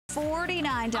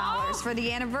$49 for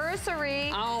the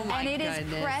anniversary. Oh my goodness. And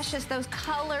it is precious. Those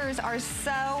colors are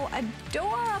so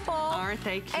adorable. Aren't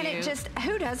they cute? And it just,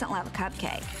 who doesn't love a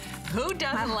cupcake? Who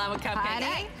doesn't love a cupcake?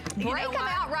 Honey, break them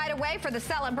out right away for the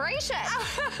celebration.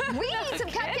 We need some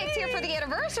cupcakes here for the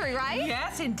anniversary, right?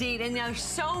 Yes, indeed. And there's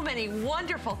so many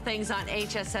wonderful things on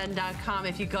hsn.com.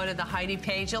 If you go to the Heidi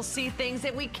page, you'll see things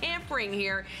that we can't bring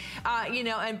here, you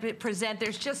know, and present.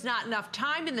 There's just not enough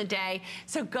time in the day.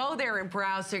 So go there and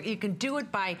browse. You can do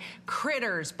it by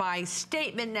critters, by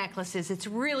statement necklaces. It's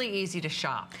really easy to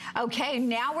shop. Okay,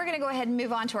 now we're going to go ahead and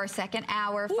move on to our second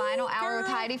hour, final hour with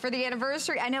Heidi for the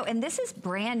anniversary. I know, and this is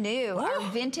brand new, our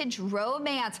vintage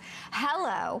romance.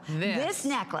 Hello, this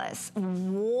necklace.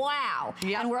 Wow.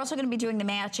 Yep. And we're also going to be doing the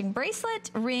matching bracelet,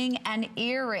 ring, and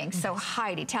earring. So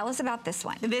Heidi, tell us about this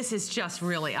one. This is just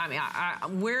really, I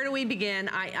mean, where do we begin?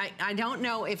 I don't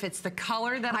know if it's the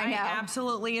color that I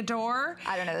absolutely adore.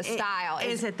 I don't know, the style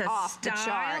is it the off style,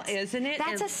 the charts. Isn't it?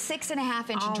 That's a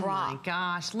 6.5-inch drop. Oh my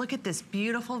gosh, look at this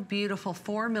beautiful, beautiful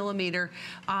 4mm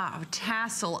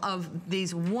tassel of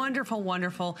these wonderful,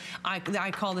 wonderful, I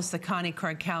call this the Connie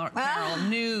Craig-Carroll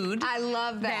nude. I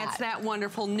love that. That's that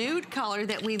wonderful nude color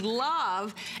that we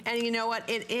love. And you know what?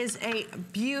 It is a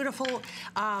beautiful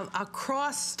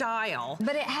cross style.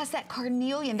 But it has that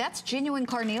carnelian. That's genuine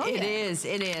carnelian. It is,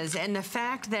 it is. And the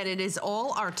fact that it is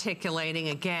all articulating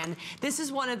again, this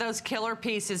is one of those killer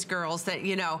pieces, girls, that,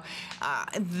 you know,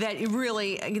 that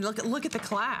really, look at the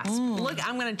clasp. Look,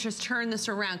 I'm gonna just turn this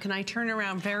around. Can I turn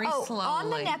around very slowly? On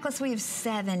the necklace, we have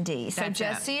 70. So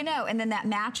just so you know, and then that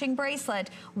matching bracelet,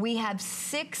 we have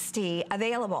 60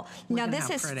 available. Now this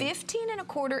is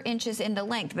 15.25 inches in the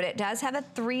length, but it does have a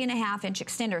 3.5-inch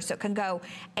extender, so it can go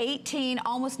 18,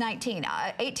 almost 19,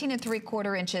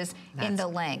 18.75 inches in the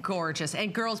length. Gorgeous.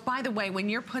 And girls, by the way, when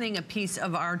you're putting a piece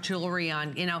of our jewelry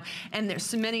on, you know, and there's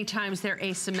so many times they're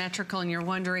asymmetrical and you're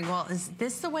wondering, well, is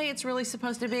this the way it's really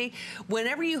supposed to be?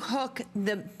 Whenever you hook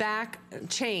the back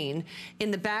chain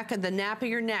in the back of the nape of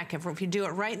your neck, if you do it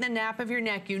right in the nape of your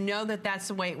neck, you know that that's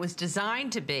the way it was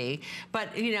designed to be.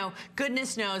 But, you know,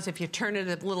 goodness knows if you turn it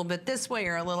a little bit this way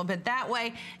or a little bit that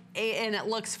way, and it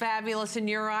looks fabulous in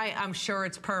your eye, I'm sure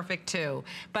it's perfect too.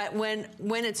 But when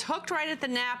it's hooked right at the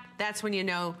nap, that's when you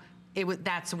know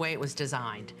that's the way it was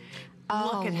designed.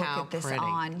 Oh, look at this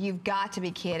on. You've got to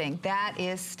be kidding. That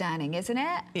is stunning, isn't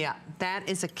it? Yeah, that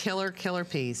is a killer, killer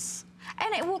piece.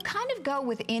 And it will kind of go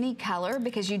with any color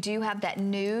because you do have that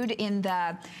nude in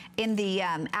the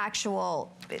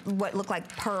actual, what look like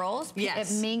pearls.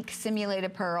 Yes. Mink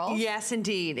simulated pearls. Yes,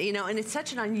 indeed. You know, and it's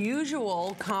such an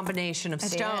unusual combination of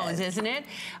stones, isn't it?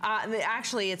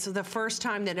 Actually, it's the first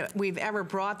time that we've ever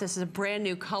brought this as a brand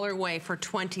new colorway for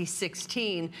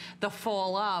 2016, the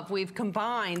fall of. We've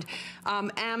combined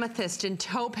amethyst and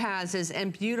topazes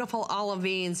and beautiful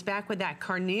olivines back with that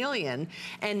carnelian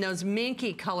and those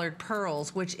minky colored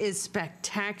pearls, which is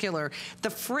spectacular. The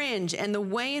fringe and the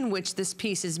way in which this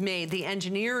piece is made, the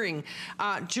engineering,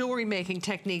 jewelry making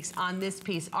techniques on this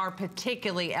piece are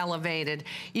particularly elevated.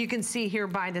 You can see here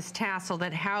by this tassel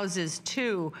that houses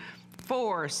 2,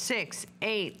 4, 6,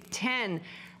 8, 10,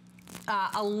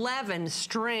 11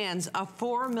 strands of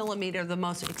 4mm, the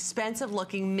most expensive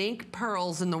looking mink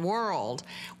pearls in the world,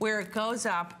 where it goes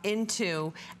up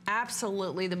into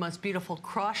absolutely the most beautiful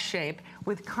cross shape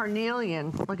with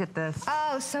carnelian. Look at this.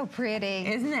 Oh, so pretty.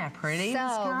 Isn't that pretty,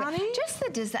 so just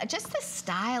the design, just the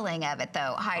styling of it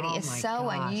though, Heidi, is so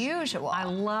unusual. I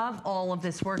love all of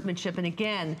this workmanship. And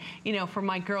again, you know, for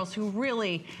my girls who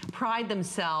really pride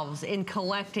themselves in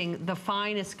collecting the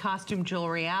finest costume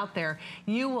jewelry out there,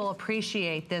 you will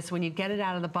appreciate this when you get it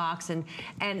out of the box and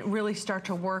really start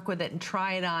to work with it and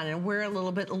try it on and wear it a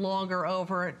little bit longer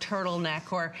over a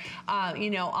turtleneck or,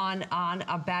 you know, on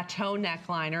a bateau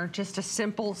neckline or just a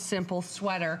simple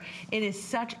sweater. It is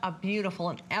such a beautiful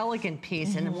and elegant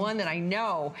piece and one that I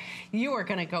know you are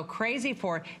going to go crazy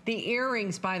for. The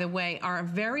earrings, by the way, are a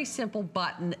very simple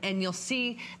button and you'll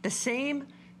see the same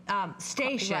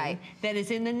station that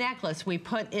is in the necklace we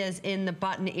put is in the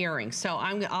button earrings. So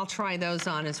I'll try those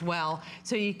on as well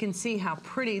so you can see how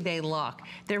pretty they look.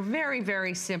 They're very,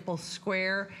 very simple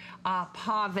square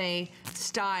pave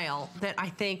style that I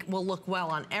think will look well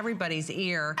on everybody's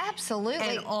ear.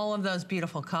 Absolutely. And all of those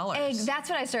beautiful colors. That's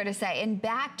what I started to say. And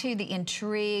back to the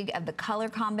intrigue of the color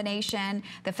combination,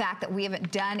 the fact that we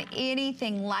haven't done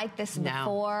anything like this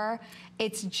before.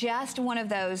 It's just one of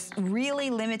those really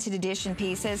limited edition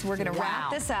pieces. We're gonna wrap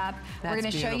this up. We're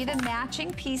gonna show you the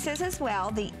matching pieces as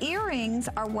well. The earrings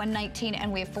are $119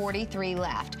 and we have 43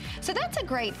 left. So that's a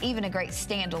great, even a great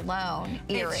standalone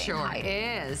earring. It sure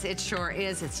is. it sure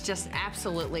is. It's just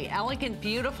absolutely elegant,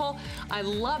 beautiful. I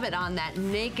love it on that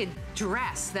naked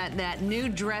dress, that new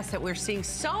dress that we're seeing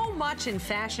so much in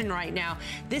fashion right now.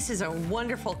 This is a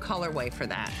wonderful colorway for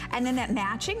that. And then that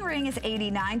matching ring is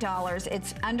 $89.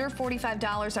 It's under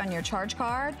 $45 on your charge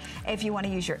card. If you want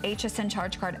to use your HSN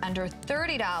charge card, under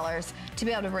 $30 to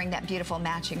be able to bring that beautiful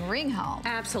matching ring home.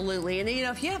 Absolutely. And you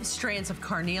know, if you have strands of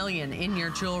carnelian in your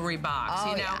jewelry box,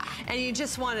 you know, and you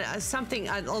just want something,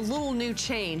 a little new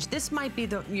change, this might be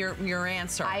your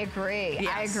answer. I agree.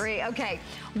 Yes. I agree. Okay,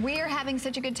 we're having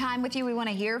such a good time with you. We want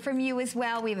to hear from you as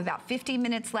well. We have about 50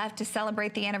 minutes left to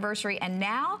celebrate the anniversary, and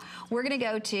now we're going to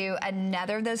go to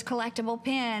another of those collectible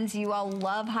pins. You all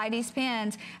love Heidi's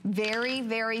pins. Very,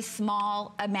 very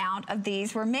small amount of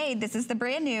these were made. This is the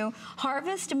brand new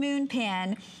Harvest Moon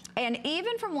pin. And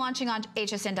even from launching on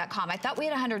hsn.com, I thought we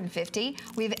had 150.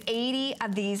 We have 80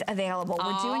 of these available.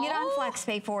 We're doing it on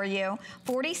FlexPay for you,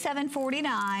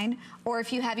 $47.49. Or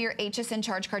if you have your HSN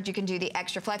charge card, you can do the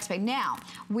extra FlexPay. Now,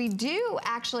 we do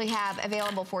actually have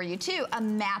available for you too a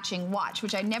matching watch,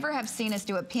 which I never have seen us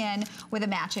do a pin with a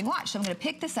matching watch. So I'm going to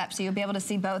pick this up so you'll be able to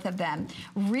see both of them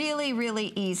really,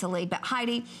 really easily. But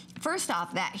Heidi, first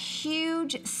off, that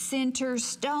huge center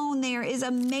stone there is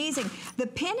amazing. The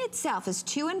pin itself is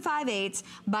 2 5/8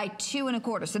 by 2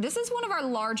 1/4. So this is one of our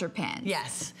larger pins.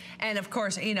 Yes, and of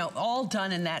course, you know, all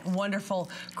done in that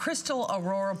wonderful crystal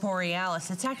aurora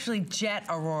borealis. It's actually jet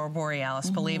aurora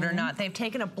borealis, believe it or not. They've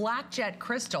taken a black jet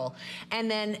crystal and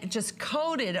then just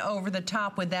coated over the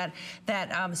top with that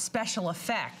special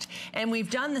effect. And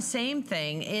we've done the same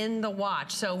thing in the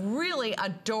watch. So really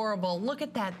adorable. Look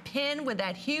at that pin with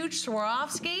that huge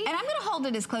Swarovski. And I'm going to hold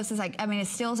it as close as as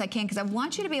still as I can, because I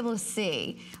want you to be able to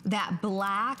see that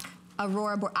black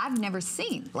aurora borealis. I've never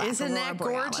seen black Isn't aurora that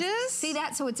borealis. gorgeous? See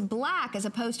that? So it's black as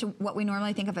opposed to what we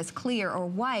normally think of as clear or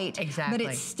white. Exactly.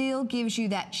 But it still gives you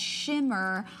that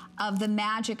shimmer of the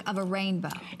magic of a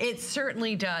rainbow. It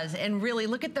certainly does. And really,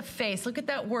 look at the face. Look at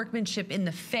that workmanship in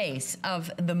the face of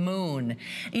the moon.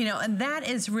 You know, and that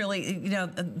is really, you know,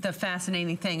 the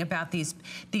fascinating thing about these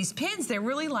pins. They're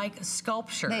really like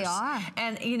sculptures. They are.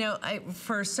 And, you know,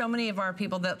 for so many of our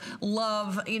people that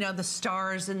love, you know, the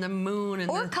stars and the moon.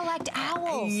 And or collect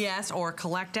owls. Yes, or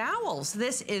collect owls.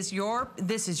 This is your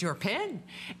pin.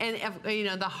 And, you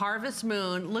know, the harvest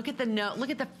moon, look at the note,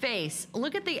 look at the face,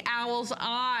 look at the owl's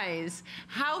eyes.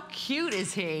 How cute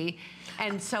is he?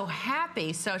 And so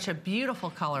happy, such a beautiful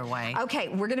colorway. Okay,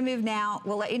 we're gonna move now.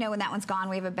 We'll let you know when that one's gone.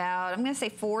 We have about, I'm gonna say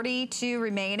 42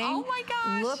 remaining. Oh my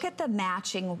gosh. Look at the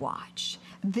matching watch.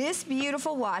 This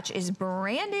beautiful watch is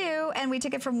brand new, and we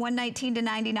took it from $119 to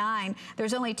 $99.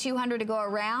 There's only 200 to go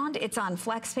around. It's on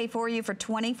FlexPay for you for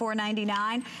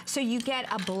 $24.99. So you get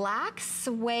a black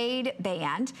suede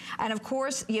band, and of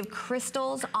course you have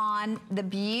crystals on the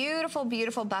beautiful,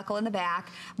 beautiful buckle in the back.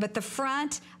 But the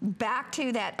front, back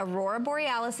to that aurora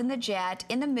borealis in the jet,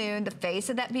 in the moon, the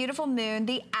face of that beautiful moon,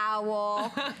 the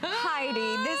owl.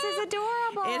 Heidi, this is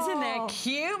adorable. Isn't that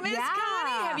cute, Miss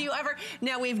Connie? Have you ever?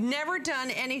 Now we've never done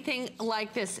anything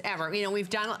like this ever. You know, we've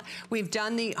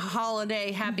done the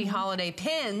holiday, happy holiday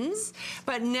pins,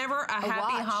 but never a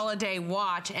happy holiday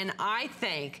watch. And I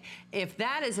think if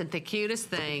that isn't the cutest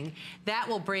thing, that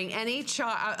will bring any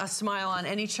a smile on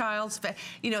any child's face.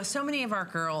 You know, so many of our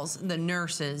girls, the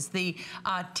nurses, the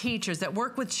teachers that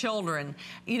work with children,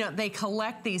 you know, they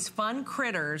collect these fun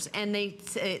critters, and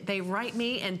they write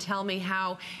me and tell me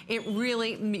how it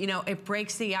really, you know, it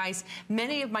breaks the ice.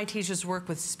 Many of my teachers work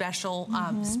with special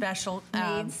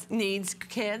needs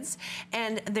kids,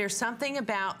 and there's something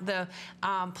about the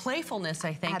playfulness,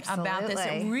 I think, about this.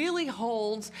 It really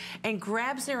holds and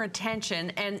grabs their attention,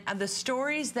 and the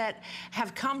stories that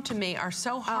have come to me are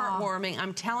so heartwarming.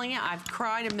 I'm telling you, I've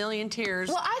cried a million tears.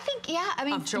 Well, I think, I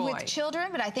mean, of joy. With children,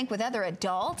 but I think with other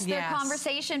adults, their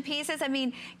conversation pieces, I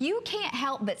mean, you can't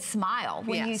help but smile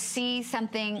when you see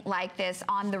something like this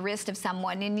on the wrist of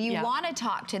someone, and you want to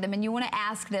talk to them, and you want to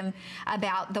ask them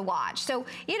about the watch. So,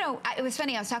 you know, it was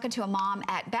funny, I was talking to a mom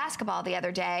at basketball the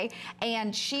other day,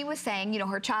 and she was saying, you know,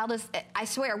 her child is, I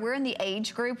swear, we're in the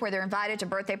age group where they're invited to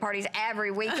birthday parties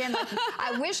every weekend. Like,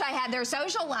 I wish I had their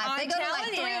social life. They go to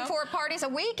like 3 and 4 parties a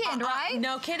weekend, right?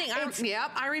 No kidding.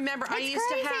 I remember I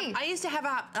used to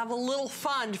have a little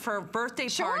fund for birthday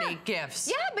party gifts.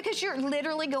 Yeah, because you're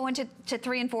literally going to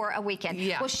 3 and 4 a weekend.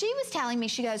 Yeah. Well, she was telling me,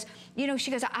 she goes, you know,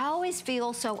 I always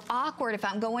feel so awkward if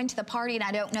I'm going to the party and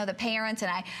I don't know the parents,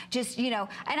 and I just, you know,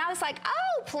 and I was like,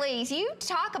 oh, please, you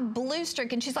talk a blue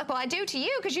streak. And she's like, well, I do to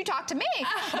you because you talk to me.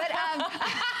 But,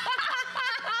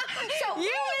 so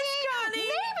maybe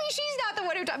she's not the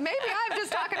one who talked. Maybe I'm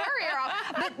just talking her ear off.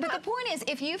 But the point is,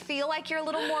 if you feel like you're a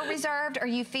little more reserved or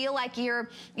you feel like you're,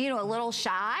 you know, a little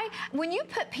shy, when you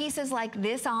put pieces like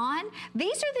this on,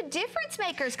 these are the difference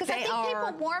makers, because I think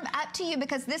people warm up to you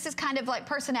because this is kind of like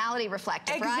personality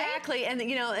reflective, exactly. right? And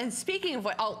you know, and speaking of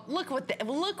what, look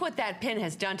what that pin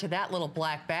has done to that little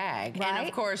black bag. Right. And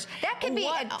of course, that could be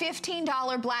a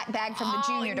 $15 black bag from the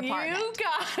junior department. You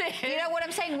got it. You know what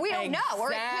I'm saying? We don't know.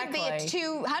 Or it could be a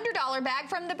 $200 bag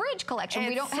from the bridge collection.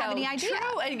 We don't have any idea.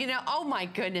 True. And you know, oh my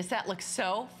goodness, that looks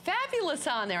so fabulous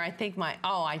on there.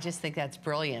 I just think that's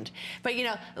brilliant. But you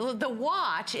know, the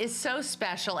watch is so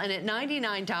special, and at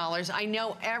 $99, I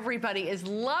know everybody is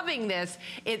loving this.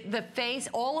 The face,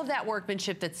 all of that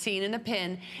workmanship that's seen in the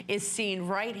pin is seen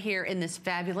right here in this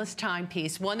fabulous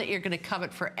timepiece, one that you're going to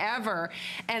covet forever,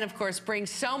 and of course brings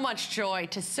so much joy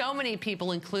to so many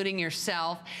people, including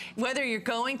yourself. Whether you're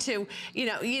going to, you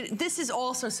know, this is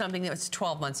also something that's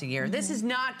 12 months a year. This is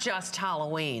not just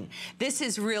Halloween. This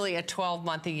is really a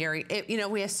 12-month a year. You know,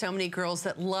 we have so many girls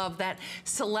that love that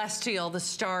celestial, the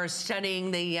stars,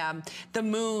 studying the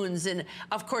moons, and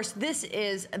of course this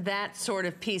is that sort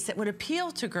of piece that would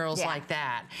appeal to girls like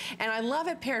that. And I love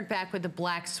it paired back with the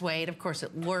black suede. Of course,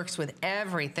 it works with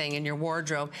everything in your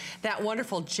wardrobe. That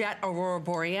wonderful jet aurora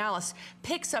borealis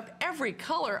picks up every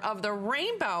color of the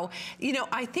rainbow. You know,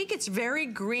 I think it's very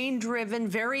green driven,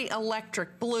 very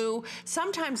electric blue.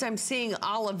 Sometimes I'm seeing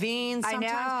olivine.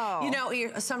 Sometimes, you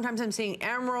know, sometimes I'm seeing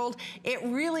emerald. It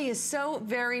really is so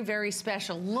very, very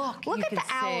special. Look at the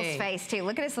owl's face too.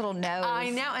 Look at his little nose. I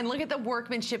know, and look at the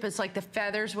workmanship. It's like the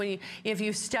feathers. If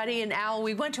you study an owl,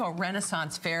 we went to a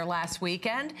Renaissance fair last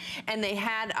weekend, and they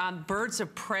had birds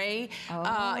of prey.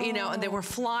 You know, and they were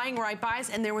flying right by us,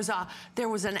 and there was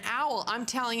an owl. I'm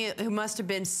telling you, who must have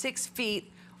been 6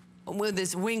 feet with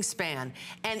his wingspan,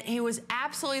 and he was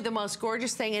absolutely the most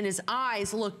gorgeous thing, and his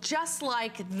eyes looked just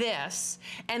like this,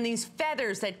 and these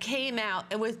feathers that came out,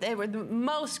 they were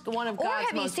one of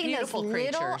God's most beautiful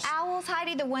creatures. Have you seen those little owls,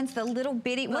 Heidi? The little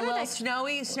bitty, what are they?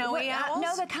 Snowy owls?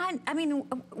 No, the kind. I mean,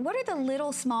 what are the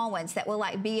little small ones that will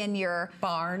like be in your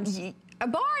barns? A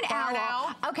barn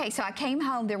owl. Okay, so I came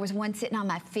home, there was one sitting on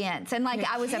my fence, and like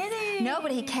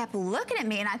but he kept looking at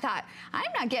me, and I thought,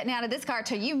 I'm not getting out of this car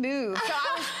till you move. So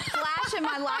I was flashing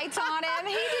my lights on him.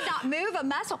 He did not move a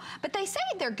muscle. But they say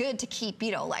they're good to keep,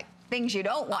 you know, like things you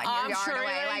don't want in your yard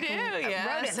away, like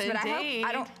rodents. But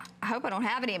I hope I don't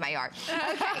have any in my yard.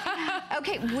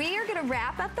 Okay, we are gonna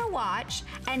wrap up the watch,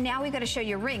 and now we've got to show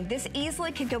you a ring. This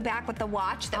easily could go back with the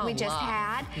watch that we just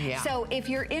had. So if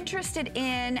you're interested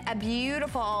in a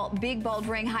beautiful big bold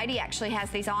ring, Heidi actually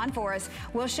has these on for us.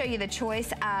 We'll show you the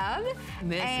choice of.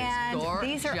 This is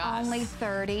gorgeous. These are only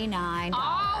 $39.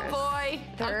 Oh boy.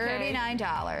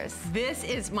 $39. This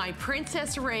is my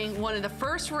princess ring, one of the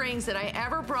first rings that I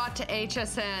ever brought to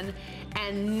HSN,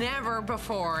 and never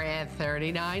before at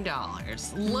 $39.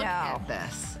 Look at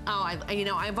this. Oh, you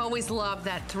know, I've always loved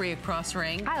that 3 across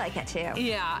ring. I like that too.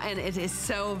 Yeah, and it is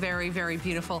so very, very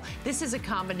beautiful. This is a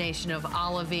combination of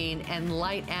olivine and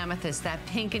light amethyst, that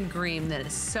pink and green that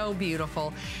is so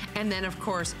beautiful. And then, of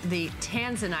course, the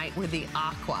tanzanite with the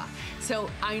aqua. So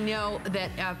I know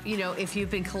that, you know, if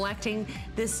you've been collecting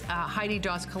this Heidi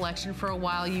Daus collection for a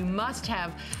while, you must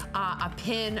have a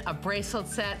pin, a bracelet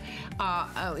set,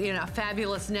 you know, a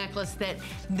fabulous necklace, that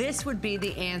this would be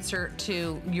the answer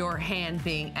to your hand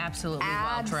being absolutely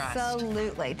well-dressed.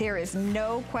 Absolutely. There is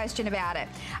no question about it.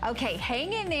 Okay,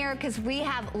 hang in there, because we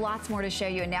have lots more to show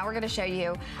you. And now we're going to show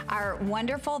you our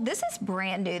wonderful, this is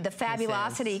brand new, the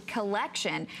Fabulosity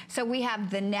collection. So we have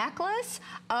the necklace.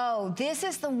 Oh, this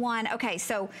is the one. Okay,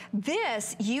 so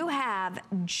this, you have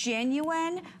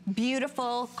genuine,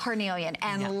 beautiful carnelian,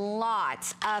 and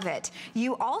lots of it.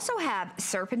 You also have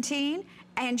serpentine,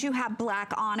 and you have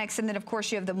black onyx, and then of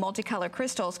course you have the multicolor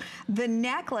crystals. The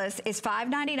necklace is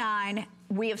 $5.99.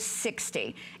 We have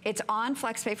 60. It's on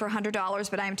FlexPay for $100,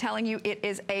 but I'm telling you, it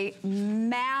is a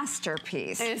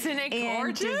masterpiece. Isn't it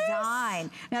gorgeous? In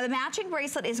design. Now the matching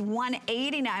bracelet is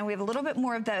 $189. We have a little bit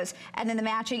more of those, and then the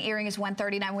matching earring is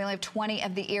 $139. We only have 20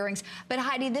 of the earrings. But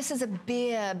Heidi, this is a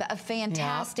bib of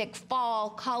fantastic fall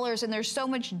colors, and there's so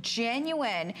much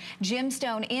genuine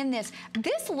gemstone in this.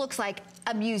 This looks like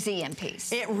a museum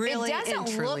piece. It really, it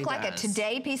doesn't look like a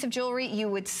today piece of jewelry. You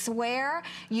would swear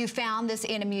you found this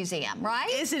in a museum, right?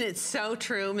 right? Isn't it so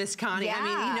true, Miss Connie? Yeah. I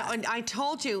mean, you know, and I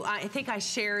told you, I think I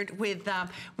shared with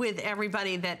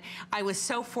everybody that I was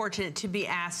so fortunate to be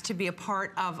asked to be a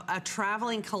part of a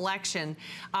traveling collection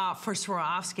for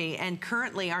Swarovski, and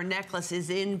currently our necklace is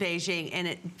in Beijing, and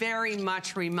it very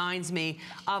much reminds me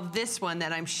of this one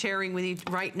that I'm sharing with you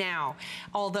right now,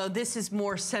 although this is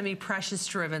more semi-precious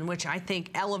driven, which I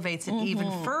think elevates it even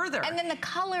further. And then the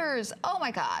colors, oh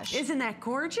my gosh. Isn't that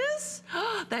gorgeous?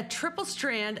 That triple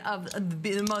strand of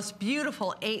the most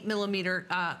beautiful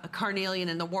 8mm carnelian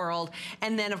in the world,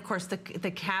 and then of course the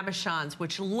cabochons,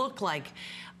 which look like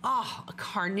a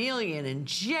carnelian and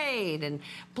jade and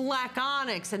black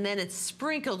onyx, and then it's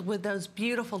sprinkled with those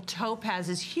beautiful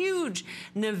topazes, huge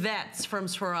navettes from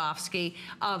Swarovski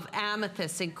of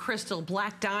amethyst and crystal,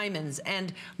 black diamonds,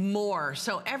 and more.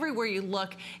 So everywhere you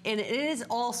look, and it is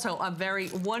also a very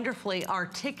wonderfully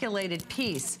articulated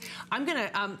piece. I'm gonna,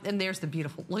 and there's the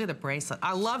beautiful, look at the bracelet.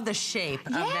 I love the shape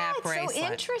of that bracelet.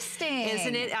 Yeah, it's so interesting.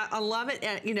 Isn't it? I love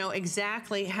it, you know,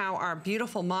 exactly how our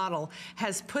beautiful model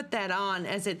has put that on,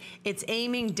 as it's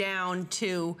aiming down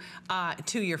to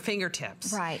your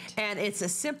fingertips. Right. And it's a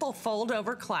simple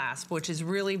fold-over clasp, which is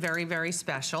really very, very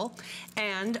special.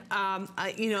 And,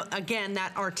 you know, again,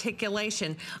 that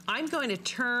articulation. I'm going to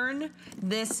turn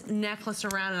this necklace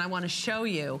around, and I want to show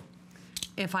you,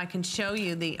 if I can show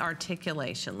you the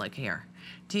articulation. Look here.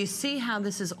 Do you see how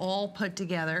this is all put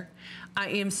together? I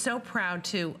am so proud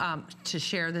to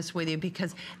share this with you,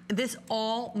 because this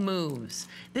all moves.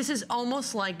 This is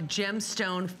almost like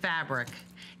gemstone fabric.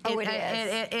 Oh, it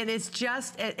is.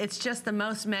 It's just the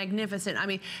most magnificent. I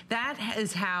mean, that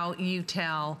is how you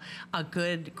tell a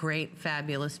good, great,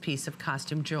 fabulous piece of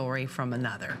costume jewelry from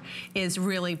another, is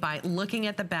really by looking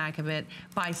at the back of it,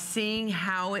 by seeing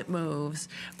how it moves,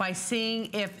 by seeing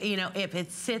if, you know, if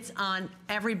it sits on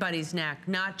everybody's neck,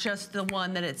 not just the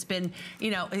one that it's been,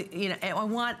 you know, I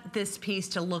want this piece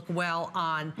to look well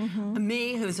on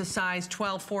me, who's a size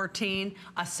 12, 14,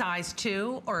 a size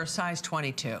 2, or a size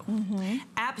 22.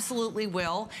 Absolutely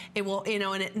will. It will, you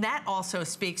know, and that also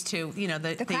speaks to, you know,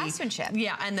 the craftsmanship.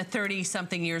 Yeah, and the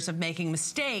 30-something years of making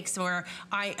mistakes, where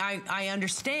I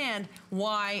understand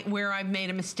where I've made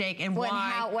a mistake, and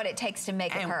what it takes to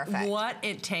make it perfect. What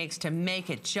it takes to make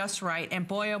it just right. And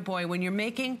boy, oh boy, when you're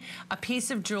making a piece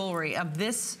of jewelry of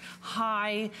this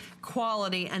high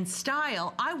quality and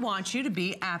style, I want you to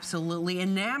be absolutely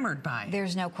enamored by it.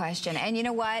 There's no question. And you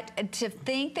know what? To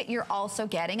think that you're also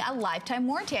getting a lifetime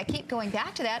warranty. I keep going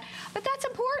back to that, but that's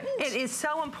important. It is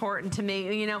so important to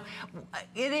me. You know,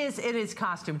 it is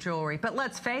costume jewelry, but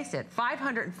let's face it,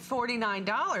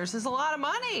 $549 is a lot of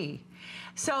money.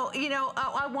 So, you know,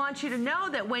 I want you to know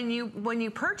that when you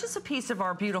purchase a piece of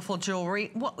our beautiful jewelry,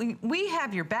 we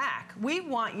have your back. We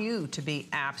want you to be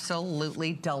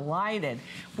absolutely delighted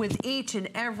with each and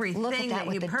everything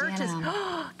that you purchase.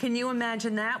 Can you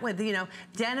imagine that? With, you know,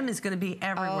 denim is going to be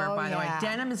everywhere, by the way.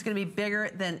 Denim is going to be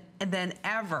bigger than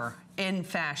ever in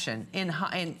fashion, in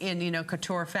you know,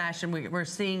 couture fashion. We're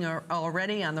seeing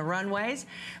already on the runways.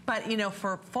 But, you know,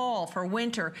 for fall, for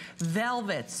winter,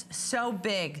 velvets, so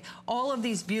big. All of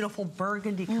these beautiful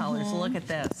burgundy colors. Look at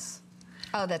this.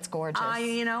 Oh, that's gorgeous.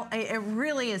 You know, it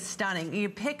really is stunning. You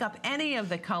pick up any of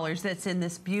the colors that's in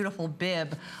this beautiful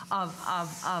bib of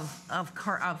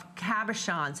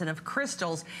cabochons and of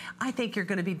crystals. I think you're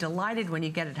going to be delighted when you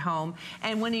get it home,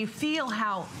 and when you feel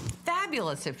how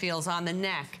fabulous it feels on the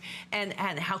neck, and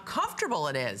how comfortable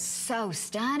it is. So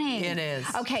stunning. It is.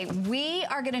 Okay, we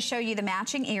are going to show you the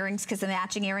matching earrings, because the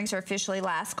matching earrings are officially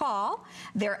last call.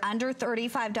 They're under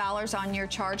 $35 on your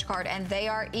charge card, and they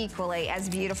are equally as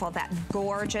beautiful. That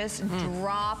gorgeous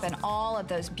drop and all of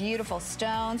those beautiful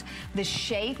stones. The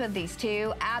shape of these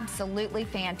two, absolutely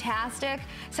fantastic.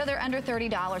 So they're under $30.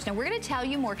 Now we're going to tell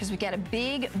you more, because we've got a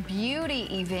big beauty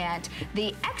event,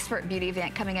 the expert beauty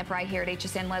event, coming up right here at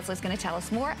HSN. Leslie's going to tell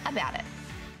us more about it.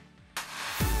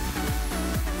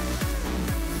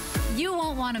 You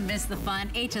won't want to miss the fun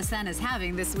HSN is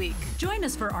having this week. Join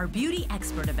us for our Beauty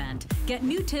Expert event. Get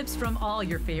new tips from all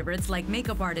your favorites, like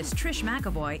makeup artist Trish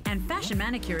McAvoy and fashion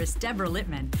manicurist Deborah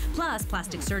Littman. Plus,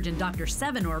 plastic surgeon Dr.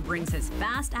 Sevenor brings his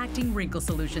fast-acting wrinkle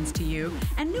solutions to you.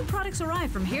 And new products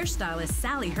arrive from hairstylist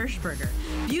Sally Hirschberger.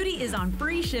 Beauty is on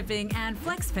free shipping and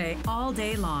FlexPay all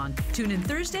day long. Tune in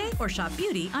Thursday or shop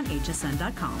beauty on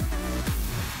hsn.com.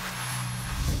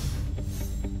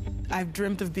 I've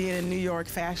dreamt of being in New York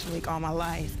Fashion Week all my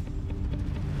life.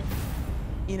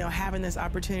 You know, having this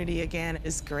opportunity again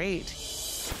is great.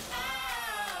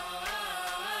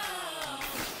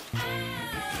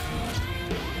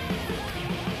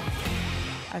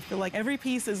 I feel like every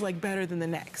piece is like better than the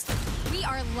next. We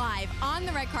are live on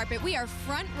the red carpet. We are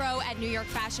front row at New York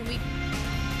Fashion Week.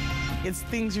 It's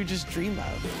things you just dream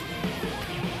of.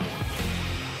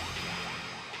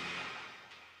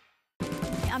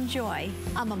 I'm Joy.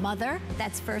 I'm a mother,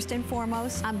 that's first and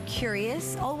foremost. I'm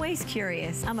curious, always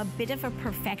curious. I'm a bit of a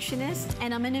perfectionist,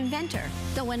 and I'm an inventor.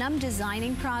 So when I'm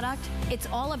designing product, it's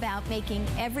all about making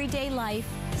everyday life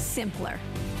simpler.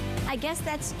 I guess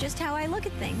that's just how I look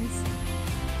at things.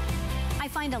 I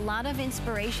find a lot of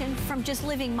inspiration from just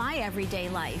living my everyday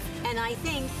life. And I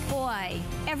think, boy,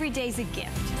 every day's a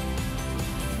gift.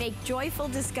 Make joyful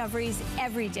discoveries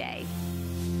every day.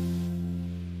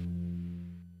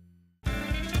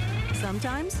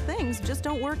 Sometimes things just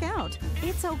don't work out.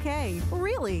 It's okay,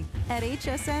 really. At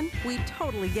HSN, we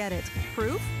totally get it.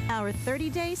 Proof? Our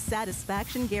 30-day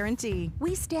satisfaction guarantee.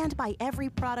 We stand by every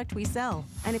product we sell.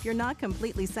 And if you're not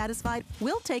completely satisfied,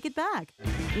 we'll take it back.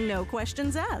 No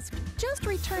questions asked. Just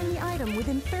return the item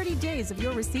within 30 days of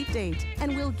your receipt date,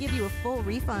 and we'll give you a full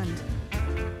refund.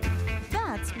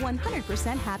 That's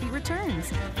 100% happy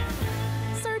returns.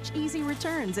 Search Easy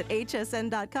Returns at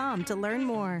hsn.com to learn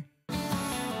more.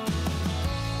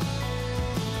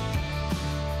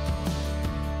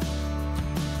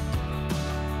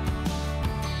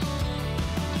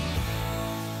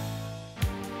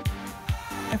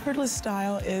 Effortless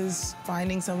style is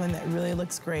finding someone that really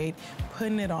looks great,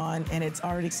 putting it on, and it's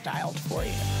already styled for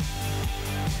you.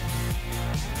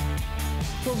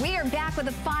 Well, we are back with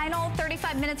the final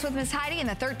 35 minutes with Miss Heidi and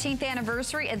the 13th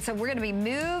anniversary, and so we're going to be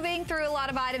moving through a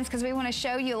lot of items because we want to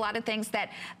show you a lot of things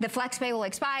that the FlexPay will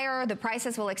expire, the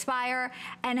prices will expire,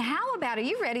 and how about, are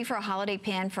you ready for a holiday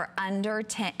pin for under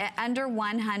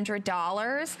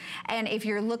 $100? And if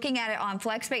you're looking at it on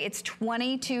FlexPay, it's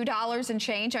 $22 and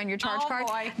change on your charge card.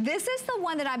 Boy. This is the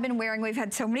one that I've been wearing. We've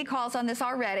had so many calls on this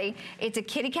already. It's a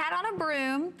kitty cat on a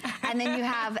broom, and then you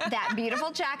have that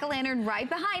beautiful jack-o'-lantern right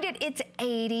behind it. It's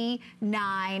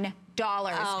 $89.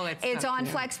 Oh, it's so on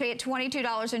cute. FlexPay at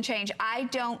 $22 and change. I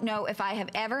don't know if I have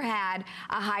ever had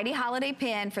a Heidi holiday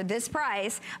pin for this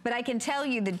price, but I can tell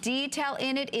you the detail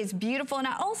in it is beautiful. And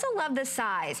I also love the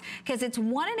size because it's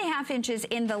 1.5 inches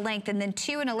in the length and then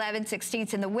 2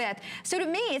 11/16 in the width. So to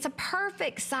me, it's a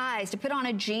perfect size to put on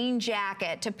a jean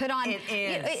jacket, to put on. It is.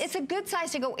 You know, it's a good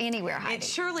size to go anywhere, Heidi. It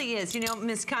surely is. You know,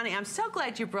 Miss Connie, I'm so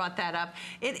glad you brought that up.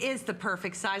 It is the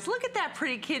perfect size. Look at that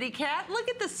pretty kitty cat. Look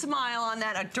at the smile on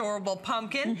that adorable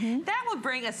pumpkin. That would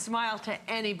bring a smile to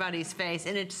anybody's face.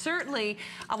 And it certainly,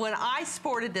 when I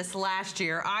sported this last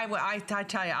year, I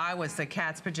tell you, I was the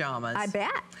cat's pajamas. I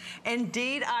bet.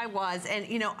 Indeed, I was. And,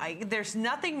 you know, there's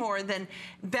nothing more than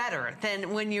better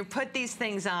than when you put these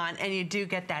things on and you do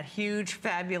get that huge,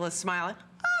 fabulous smile.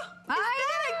 Oh, is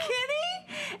that a kitty?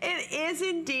 It is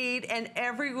indeed, and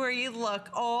everywhere you look,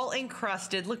 all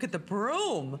encrusted. Look at the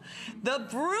broom. The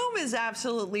broom is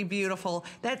absolutely beautiful.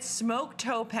 That smoked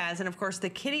topaz, and of course the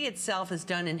kitty itself is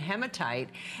done in hematite,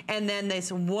 and then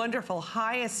this wonderful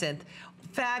hyacinth.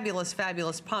 Fabulous,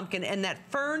 fabulous pumpkin, and that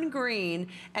fern green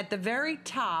at the very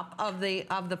top of the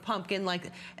pumpkin,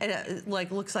 like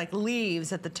looks like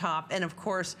leaves at the top, and of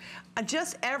course,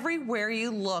 just everywhere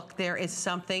you look, there is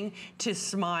something to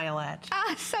smile at.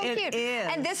 Ah, so cute. It is.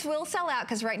 And this will sell out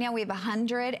because right now we have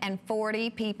 140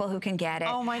 people who can get it.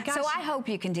 Oh my gosh. So I hope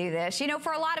you can do this. You know,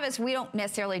 for a lot of us, we don't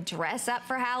necessarily dress up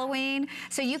for Halloween,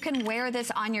 so you can wear this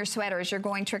on your sweater as you're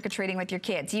going trick-or-treating with your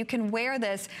kids. You can wear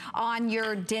this on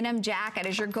your denim jacket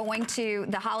as you're going to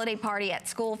the holiday party at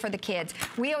school for the kids.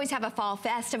 We always have a fall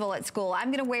festival at school.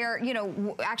 I'm going to wear, you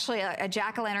know, actually a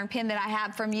jack-o'-lantern pin that I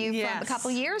have from you from a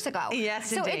couple years ago. Yes,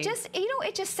 so indeed. it just, you know,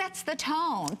 it just sets the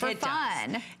tone for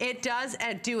fun. It does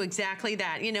do exactly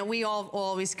that. You know, we all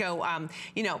always go,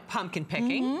 you know, pumpkin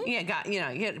picking. You got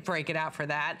to break it out for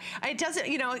that. It doesn't,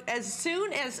 you know, as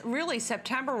soon as really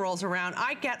September rolls around,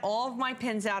 I get all of my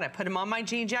pins out. I put them on my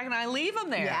jean jacket and I leave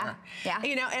them there. Yeah, yeah.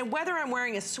 You know, and whether I'm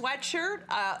wearing a sweatshirt,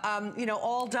 you know,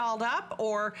 all dolled up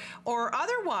or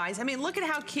otherwise. I mean, look at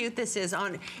how cute this is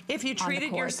on. If you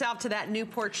treated yourself to that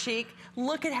Newport chic,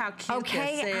 look at how cute this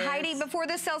is. Okay, Heidi, before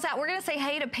this sells out, we're going to say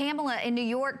hey to Pamela in New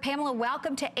York. Pamela,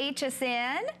 welcome to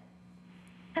HSN.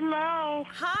 Hello.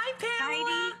 Hi, Pamela.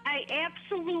 Heidi, I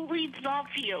absolutely love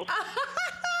you.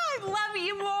 I love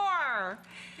you more.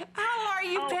 How are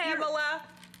you, Pamela?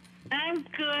 I'm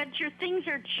good. Your things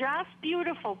are just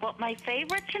beautiful, but my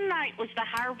favorite tonight was the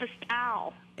Harvest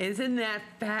Owl. Isn't that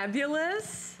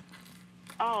fabulous?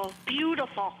 Oh,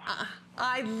 beautiful.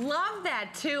 I love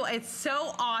that too. It's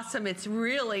so awesome. It's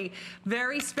really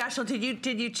very special. Did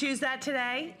you choose that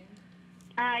today?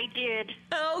 I did.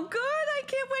 Oh, good. I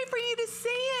can't wait for you to see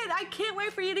it. I can't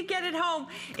wait for you to get it home.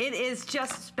 It is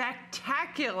just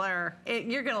spectacular.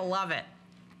 You're going to love it.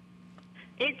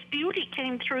 Its beauty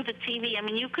came through the TV. I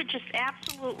mean, you could just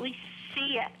absolutely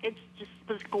see it. It just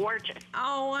was gorgeous.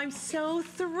 Oh, I'm so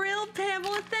thrilled,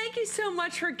 Pamela. Thank you so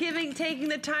much for taking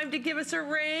the time to give us a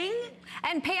ring.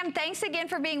 And Pam, thanks again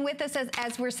for being with us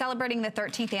as we're celebrating the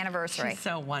 13th anniversary. She's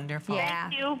so wonderful. Yeah.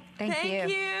 Thank you.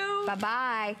 Thank you.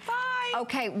 Bye-bye. Bye.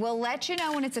 Okay, we'll let you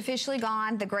know when it's officially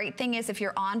gone. The great thing is if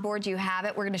you're on board, you have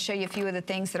it. We're going to show you a few of the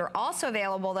things that are also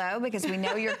available, though, because we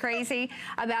know you're crazy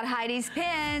about Heidi's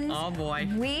pins. Oh, boy.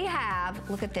 We have,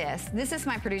 look at this. This is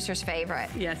my producer's favorite.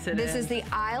 Yes, it is. This is the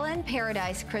Island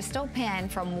Paradise Crystal Pin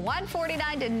from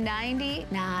 $149 to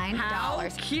 $99. How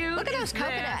cute Look at those is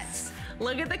coconuts. this?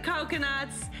 Look at the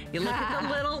coconuts. You look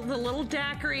at the little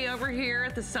daiquiri over here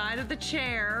at the side of the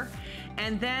chair,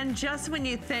 and then just when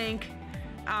you think,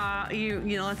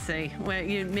 let's see, well,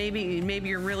 maybe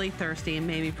you're really thirsty, and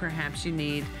maybe perhaps you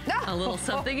need a little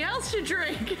something else to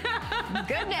drink.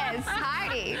 Goodness,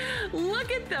 Heidi.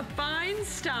 Look at the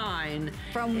Feinstein.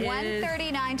 From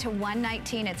 $139 to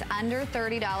 $119, it's under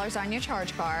 $30 on your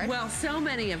charge card. Well, so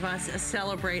many of us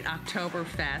celebrate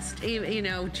Oktoberfest. You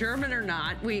know, German or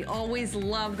not, we always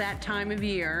love that time of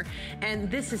year. And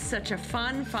this is such a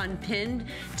fun pin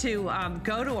to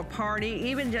go to a party.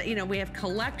 Even, you know, we have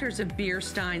collectors of beer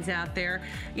steins out there,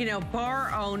 you know,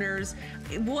 bar owners.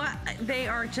 They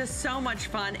are just so much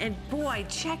fun. And boy,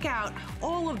 check out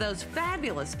all of those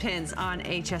fabulous pins on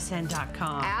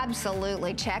hsn.com.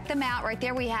 Absolutely. Check them out. Right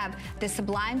there we have the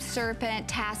Sublime Serpent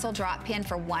Tassel Drop Pin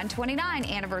for $129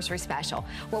 anniversary special.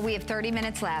 Well, we have 30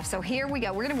 minutes left. So here we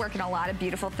go. We're going to work in a lot of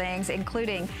beautiful things,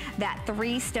 including that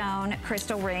 3-stone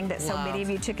crystal ring that so many of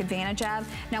you took advantage of.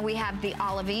 Now we have the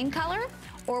olivine color,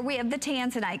 or we have the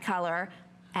tanzanite color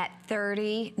at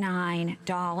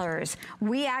 $39.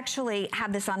 We actually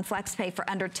have this on FlexPay for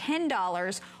under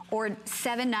 $10 or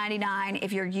 $7.99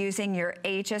 if you're using your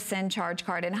HSN charge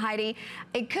card. And Heidi,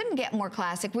 it couldn't get more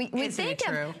classic. We think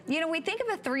of, you know, we think of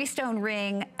a 3-stone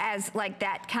ring as like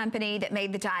that company that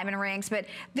made the diamond rings, but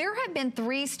there have been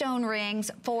 3-stone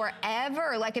rings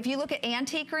forever. Like if you look at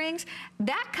antique rings,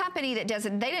 that company that does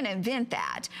it, they didn't invent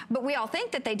that, but we all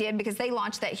think that they did because they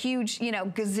launched that huge, you know,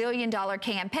 gazillion-dollar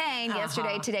campaign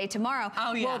yesterday, today, tomorrow.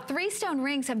 Oh, yeah. Well, 3-stone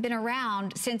rings have been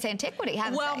around since antiquity,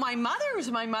 haven't they? Well, my mother's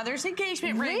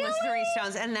engagement ring was 3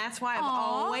 stones, and that's why I've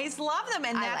always loved them,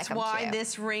 and that's why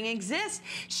this ring exists.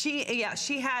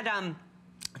 She had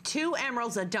 2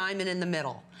 emeralds, a diamond in the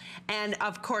middle. And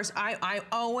of course, I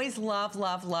always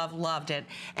loved it.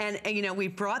 And you know, we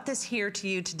brought this here to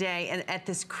you today, and at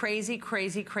this crazy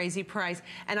price.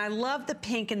 And I love the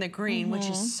pink and the green, which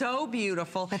is so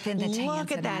beautiful. But then the tanzanite.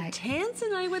 Look at that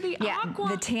tanzanite with the aqua.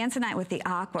 The tanzanite with the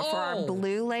aqua for our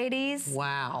blue ladies.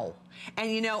 Wow.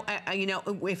 And you know,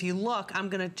 if you look, I'm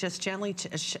gonna just gently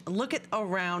look at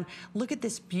around. Look at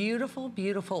this beautiful.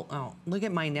 Oh, look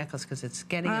at my necklace because it's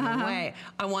getting in the way.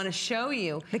 I want to show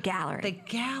you the gallery. The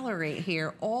gallery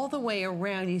here, all the way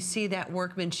around. You see that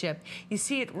workmanship. You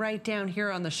see it right down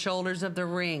here on the shoulders of the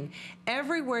ring.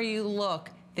 Everywhere you look,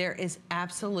 there is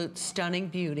absolute stunning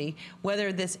beauty, whether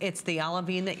it's the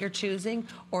olivine that you're choosing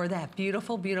or that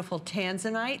beautiful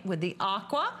tanzanite with the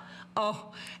aqua.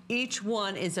 Oh, each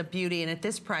one is a beauty, and at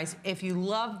this price, if you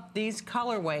love these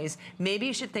colorways, maybe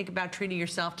you should think about treating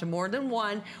yourself to more than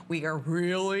one. We are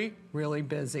really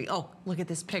busy. Oh, look at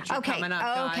this picture coming up,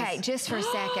 guys. Okay, just for a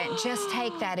second, just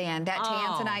take that in. That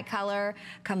tanzanite color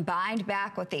combined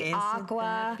back with the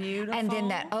aqua, and then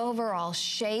that overall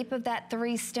shape of that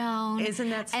 3-stone. Isn't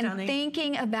that stunning? And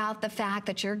thinking about the fact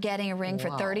that you're getting a ring for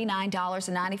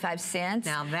 $39.95.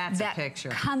 Now that's a picture.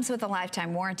 Comes with a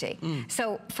lifetime warranty.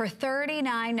 So for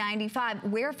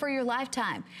 $39.95, wear for your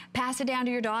lifetime. Pass it down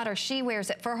to your daughter. She wears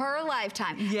it for her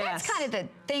lifetime. Yes. That's kind of the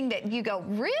thing that you go,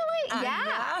 really?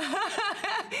 Yeah.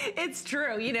 It's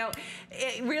true. You know,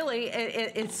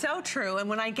 it's so true. And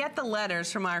when I get the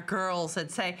letters from our girls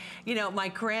that say, you know, my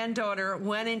granddaughter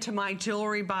went into my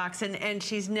jewelry box and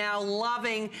she's now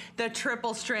loving the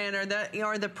triple strand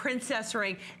or the princess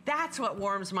ring, that's what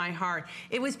warms my heart.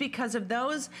 It was because of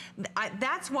those.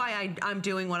 That's why I'm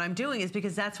doing what I'm doing, is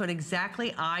because that's what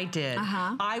exactly I did.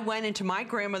 I went into my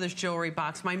grandmother's jewelry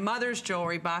box, my mother's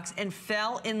jewelry box, and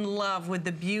fell in love with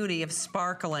the beauty of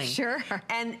sparkling. Sure.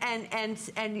 And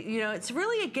you know, it's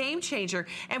really a game changer.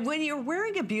 And when you're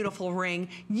wearing a beautiful ring,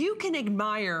 you can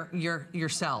admire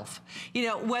yourself. You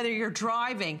know, whether you're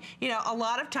driving, you know, a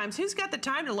lot of times, who's got the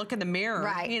time to look in the mirror?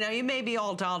 Right. You know, you may be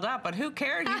all dolled up, but who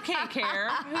cares? You can't care.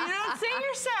 You don't see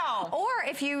yourself. Or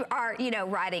if you are, you know,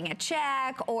 writing a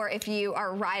check, or if you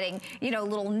are writing, you know,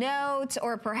 little notes,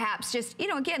 or perhaps just, you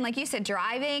know, again, like you said,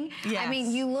 driving. Yes. I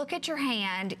mean, you look at your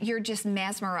hand, you're just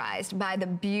mesmerized by the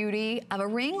beauty of a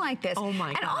ring like this. Oh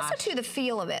my gosh. And also, too, the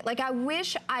feel of it. Like, I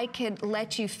wish I could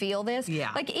let you feel this.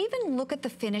 Yeah. Like, even look at the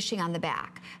finishing on the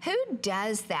back. Who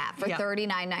does that for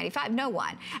 $39.95? No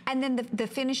one. And then the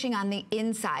finishing on the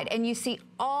inside. And you see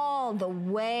all the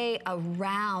way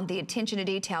around the attention to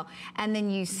detail. And then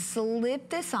you slip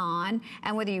this on,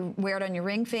 and whether you wear it on your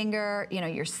ring finger, you know,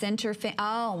 your center finger.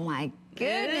 Oh, my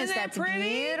goodness, that's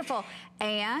beautiful.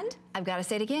 And I've got to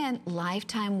say it again,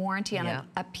 lifetime warranty on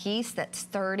a piece that's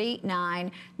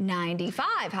 $39.95,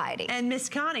 Heidi. And Miss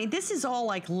Connie, this is all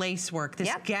like lace work.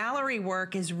 This gallery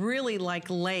work is really like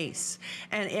lace,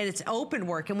 and it's open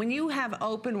work. And when you have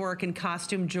open work in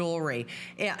costume jewelry,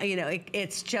 you know,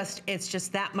 it's just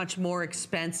that much more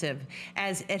expensive,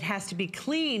 as it has to be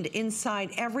cleaned inside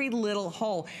every little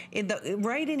hole.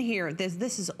 Right in here,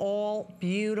 this is all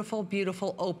beautiful,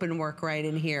 beautiful open work right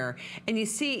in here. And you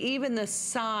see even the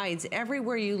sides,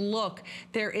 everywhere you look,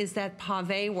 there is that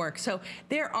pave work. So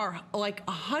there are like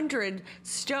 100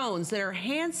 stones that are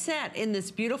hand set in this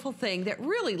beautiful thing that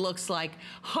really looks like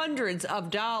hundreds of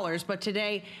dollars, but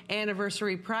today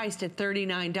anniversary priced at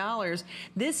 $39.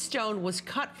 This stone was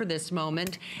cut for this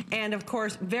moment, and of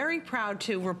course very proud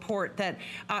to report that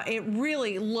it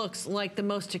really looks like the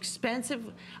most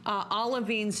expensive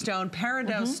olivine stone,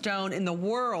 peridot stone in the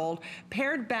world,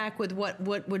 paired back with what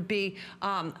would be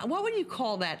what would you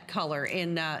call that color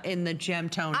in the gem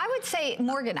tone? I would say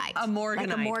morganite. A morganite.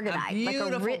 Like a morganite. A beautiful,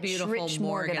 like a rich, beautiful rich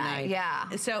morganite. Yeah.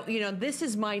 So, you know, this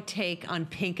is my take on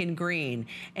pink and green.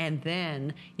 And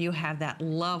then you have that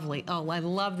lovely, I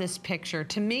love this picture.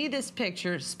 To me, this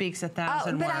picture speaks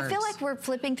 1,000 words. But I feel like we're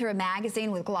flipping through a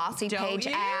magazine with glossy page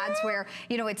ads where,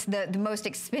 you know, it's the most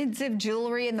expensive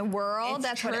jewelry in the world.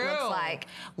 That's what it looks like.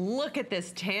 Look at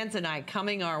this tanzanite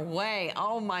coming our way.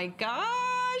 Oh my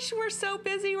gosh, we're so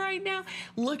busy right now.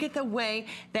 Look at the way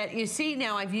that you see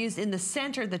now. I've used in the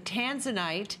center the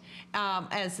tanzanite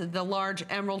as the large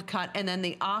emerald cut, and then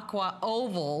the aqua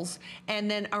ovals, and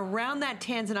then around that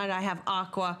tanzanite I have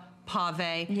aqua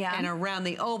pave, and around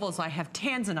the ovals I have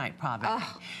tanzanite pave.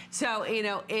 So, you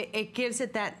know, it gives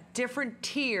it that different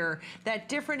tier, that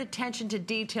different attention to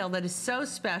detail that is so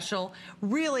special,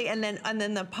 really. And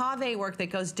then the pave work that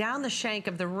goes down the shank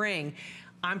of the ring.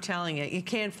 I'm telling you, you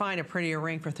can't find a prettier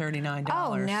ring for $39.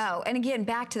 Oh, no. And again,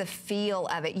 back to the feel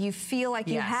of it. You feel like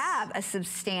you have a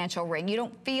substantial ring. You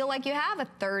don't feel like you have a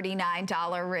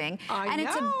 $39 ring. And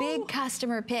it's a big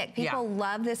customer pick. People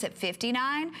love this at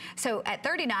 $59. So at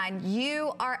 $39,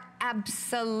 you are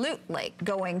absolutely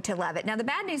going to love it. Now, the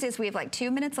bad news is we have like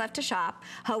 2 minutes left to shop.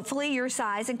 Hopefully your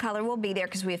size and color will be there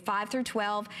because we have 5 through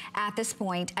 12 at this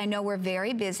point. I know we're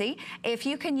very busy. If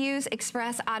you can use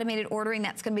express automated ordering,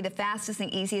 that's going to be the fastest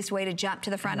and easiest way to jump to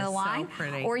the front of the line. So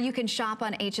pretty. Or you can shop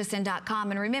on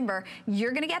hsn.com. And remember,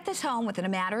 you're going to get this home within a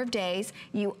matter of days.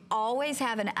 You always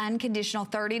have an unconditional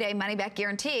 30-day money-back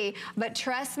guarantee. But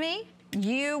trust me,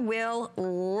 you will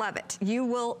love it. You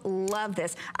will love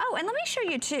this. Oh, and let me show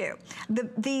you too.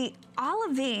 The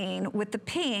olivine with the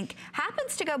pink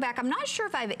happens to go back. I'm not sure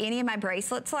if I have any of my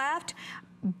bracelets left,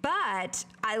 but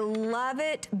I love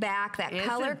it back, that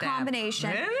color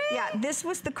combination. Really? Yeah, this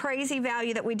was the crazy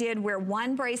value that we did where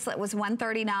one bracelet was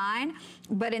 $139,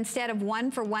 but instead of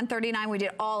one for $139, we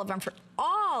did all of them for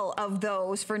all of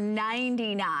those for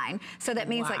 $99. So that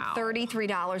means like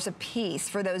 $33 a piece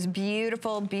for those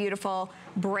beautiful, beautiful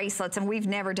bracelets. And we've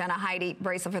never done a Heidi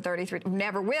bracelet for $33.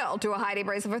 Never will do a Heidi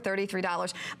bracelet for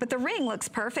 $33. But the ring looks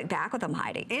perfect back with them,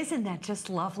 Heidi. Isn't that just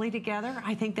lovely together?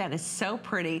 I think that is so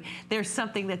pretty. There's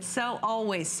something that's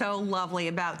always so lovely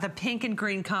about the pink and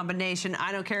green combination.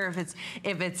 I don't care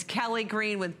if it's Kelly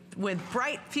green with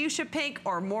bright fuchsia pink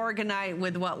or morganite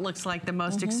with what looks like the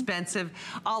most expensive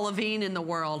olivine in the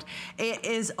world. It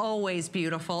is always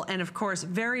beautiful, and of course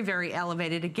very, very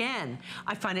elevated. Again,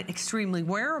 I find it extremely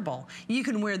wearable. You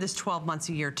can wear this 12 months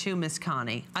a year too, Miss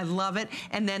Connie. I love it.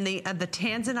 And then the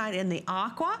tanzanite and the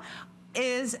aqua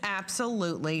is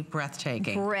absolutely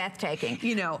breathtaking. Breathtaking.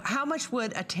 You know, how much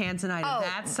would a tanzanite of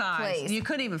that size? Please. You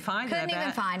couldn't even find it. Couldn't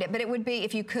even find it, but it would be,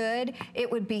 if you could,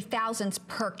 it would be thousands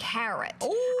per carat.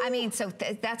 Ooh. I mean, so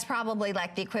that's probably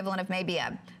like the equivalent of maybe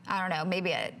I don't know,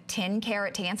 maybe a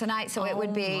 10-carat tanzanite. So it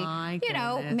would be, you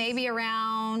know, maybe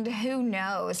around, who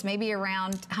knows, maybe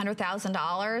around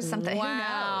 $100,000, something.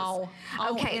 Wow. Who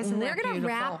knows? Okay, we're going to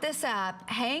wrap this up.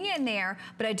 Hang in there,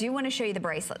 but I do want to show you the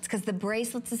bracelets because the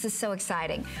bracelets, this is so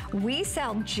exciting. We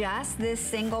sell just this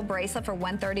single bracelet for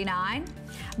 $139,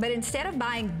 but instead of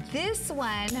buying this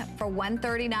one for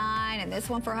 $139 and this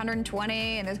one for $120,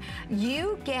 and this,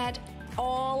 you get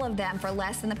all of them for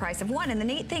less than the price of one. And the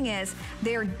neat thing is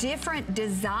they're different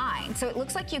designs. So it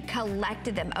looks like you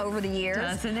collected them over the years.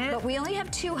 Doesn't it? But we only have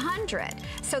 200.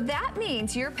 So that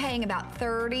means you're paying about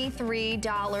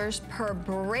 $33 per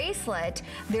bracelet.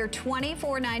 They're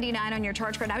 $24.99 on your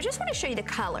charge card. Now, I just want to show you the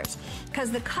colors,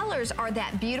 because the colors are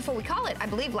that beautiful. We call it, I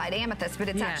believe, light amethyst, but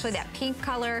it's actually that pink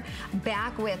color,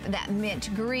 back with that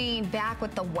mint green, back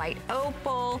with the white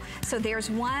opal. So there's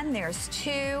one, there's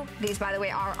two. These, by the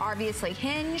way, are obviously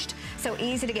hinged, so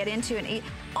easy to get into and eat.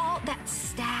 All that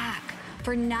stack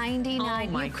for $99.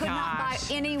 Oh my you could not buy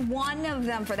any one of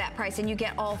them for that price, and you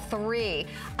get all three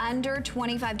under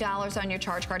 $25 on your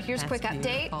charge card. Here's a quick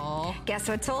update. Guess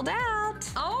what sold out?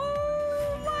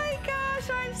 Oh my gosh,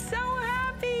 I'm so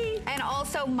happy. And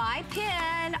also my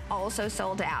pin also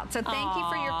sold out. So thank you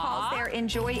for your calls there.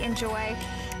 Enjoy, enjoy.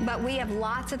 But we have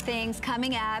lots of things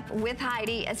coming up with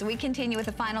Heidi as we continue with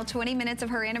the final 20 minutes of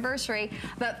her anniversary.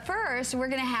 But first, we're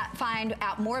going to find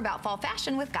out more about fall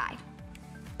fashion with Guy.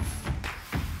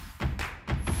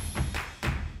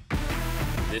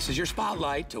 This is your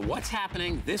spotlight to what's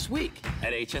happening this week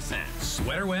at HSN.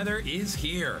 Sweater weather is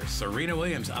here. Serena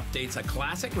Williams updates a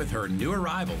classic with her new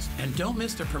arrivals. And don't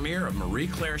miss the premiere of Marie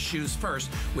Claire's shoes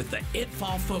first with the It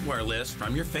Fall footwear list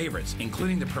from your favorites,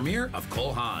 including the premiere of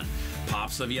Cole Haan.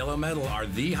 Pops of yellow metal are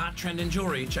the hot trend in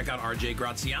jewelry. Check out RJ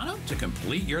Graziano to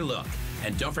complete your look.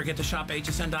 And don't forget to shop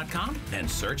hsn.com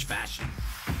and search fashion.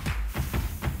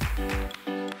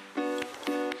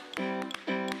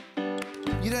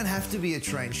 You don't have to be a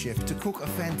trained chef to cook a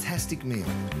fantastic meal.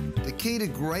 The key to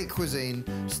great cuisine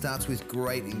starts with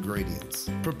great ingredients,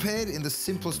 prepared in the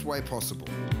simplest way possible.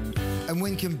 And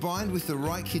when combined with the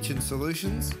right kitchen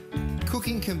solutions,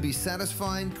 cooking can be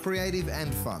satisfying, creative,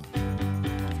 and fun.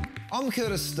 I'm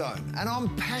Curtis Stone, and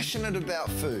I'm passionate about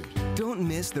food. Don't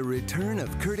miss the return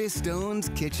of Curtis Stone's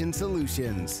Kitchen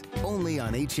Solutions, only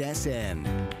on HSN.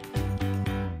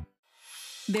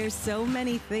 There's so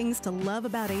many things to love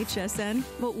about HSN,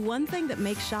 but one thing that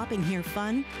makes shopping here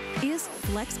fun is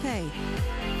FlexPay.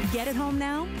 Get it home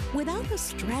now without the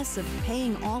stress of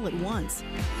paying all at once.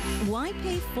 Why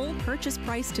pay full purchase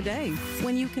price today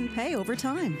when you can pay over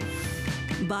time?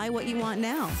 Buy what you want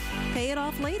now, pay it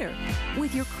off later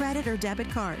with your credit or debit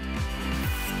card.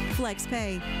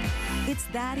 FlexPay. It's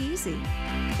that easy.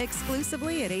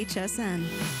 Exclusively at HSN.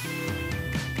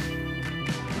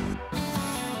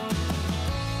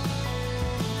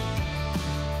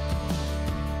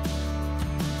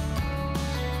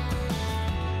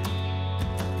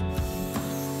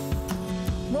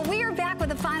 With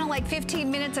the final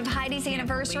 15 minutes of Heidi's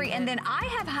anniversary, and then I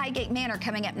have Highgate Manor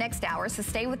coming up next hour, so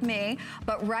stay with me.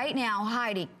 But right now,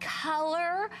 Heidi,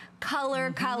 color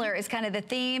is kind of the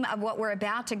theme of what we're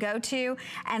about to go to,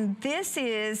 and this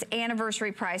is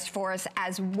anniversary priced for us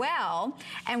as well.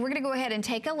 And we're going to go ahead and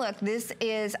take a look. This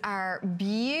is our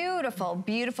beautiful,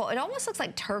 it almost looks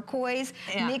like turquoise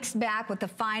mixed back with the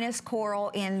finest coral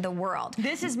in the world.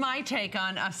 This is my take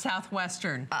on a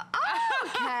Southwestern.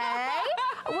 Okay.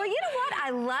 Well, you know what? I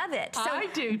love it. So I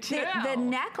do too. The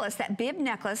necklace, that bib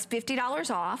necklace, $50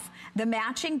 off. The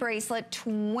matching bracelet,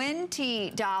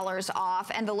 $20 off.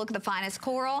 And the look of the finest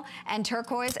coral and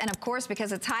turquoise. And of course,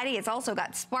 because it's Heidi, it's also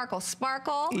got sparkle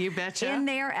you betcha. In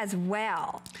there as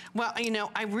well. Well, you know,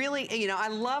 I really, I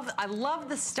love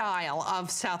the style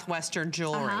of Southwestern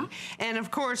jewelry. And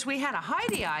of course, we had a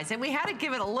Heidi eyes, and we had to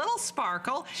give it a little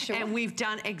sparkle. Sure. And we've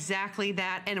done exactly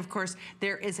that. And of course,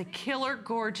 there is a killer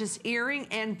gorgeous earring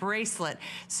and bracelet.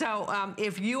 So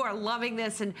if you are loving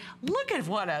this, and look at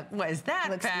what is that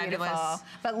looks fabulous. Beautiful.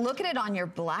 But look at it on your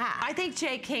black. I think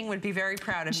Jay King would be very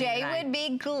proud of me Jay tonight. would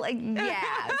be,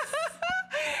 yes.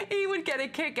 He would get a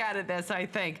kick out of this, I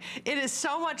think. It is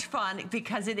so much fun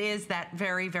because it is that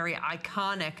very, very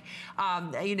iconic,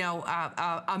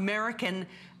 American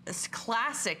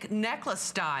classic necklace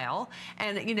style,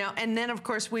 and and then of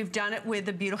course we've done it with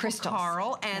the beautiful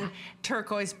coral and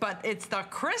turquoise, but it's the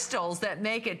crystals that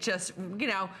make it just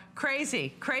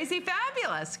crazy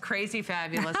fabulous.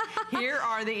 Here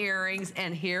are the earrings,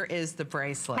 and here is the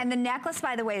bracelet. And the necklace,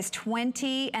 by the way, is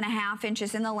 20.5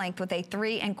 inches in the length with a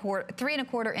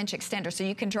 3.25 inch extender, so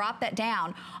you can drop that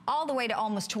down all the way to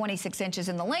almost 26 inches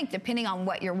in the length, depending on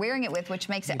what you're wearing it with, which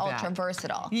makes it ultra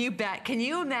versatile. You bet. Can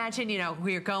you imagine? You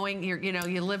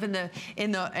live in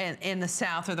the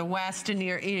South or the West, and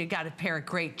you got a pair of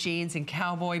great jeans and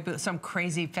cowboy boots, some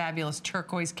crazy fabulous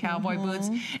turquoise cowboy boots,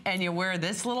 and you wear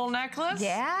this little necklace.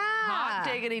 Yeah. Hot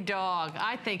diggity dog.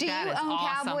 I think that is awesome. Do you own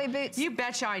cowboy boots? You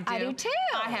betcha I do. I do too.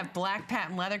 I have black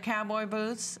patent leather cowboy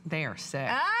boots. They are sick.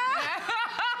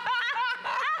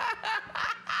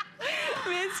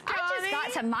 Miss Connie. I just got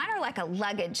got some, mine are like a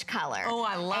luggage color. Oh,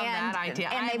 I love that idea.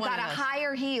 And they've got a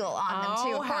higher heel on them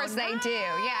too. Of course they do,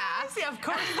 yeah. Of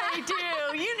course they do.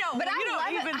 You know, but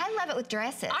I love it with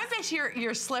dresses. I bet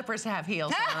your slippers have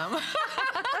heels on them.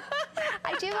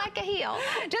 I do like a heel.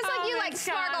 Just like you like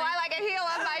sparkle, I like a heel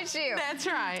on my shoe. That's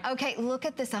right. Okay, look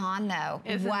at this on though.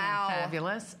 Isn't that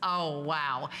fabulous? Oh,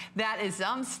 wow. That is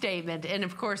some statement. And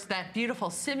of course, that beautiful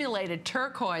simulated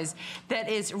turquoise that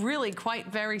is really quite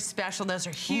very special. Those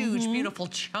are huge, beautiful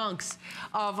chunks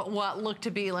of what look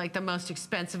to be like the most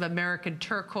expensive American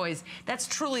turquoise. That's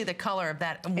truly the color of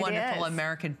that wonderful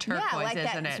American turquoise, like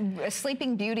isn't it? A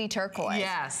Sleeping Beauty turquoise.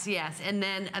 Yes, yes. And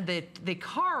then the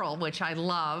coral, which I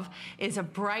love, is a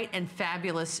bright and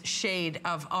fabulous shade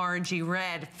of orangey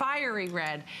red, fiery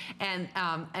red, and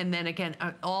then again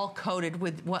all coated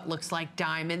with what looks like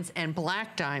diamonds and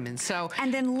black diamonds. So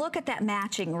and then look at that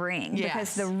matching ring,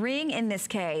 because the ring in this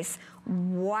case,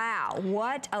 wow,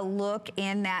 what a look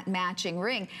in that matching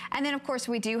ring. And then of course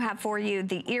we do have for you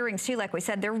the earrings too. Like we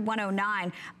said, they're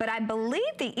 $109, but I believe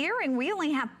the earring, we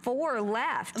only have 4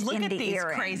 left. Look in at the these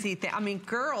earring. crazy things. I mean,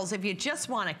 girls, if you just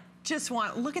want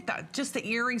look at that, just the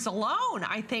earrings alone,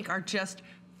 I think are just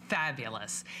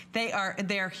fabulous.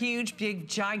 They're huge, big,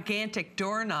 gigantic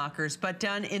door knockers, but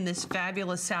done in this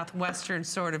fabulous Southwestern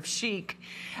sort of chic,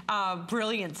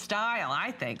 brilliant style,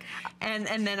 I think.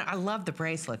 And then I love the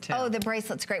bracelet too. Oh, the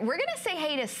bracelet's great. We're gonna say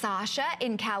hey to Sasha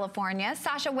in California.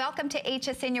 Sasha, welcome to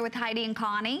HSN. You're with Heidi and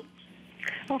Connie.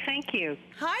 Well, thank you.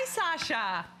 Hi,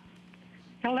 Sasha.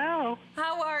 Hello.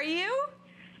 How are you?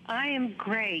 I am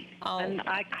great. Oh. And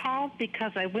I called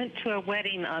because I went to a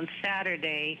wedding on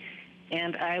Saturday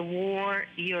and I wore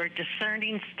your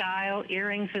discerning style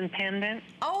earrings and pendant.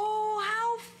 Oh,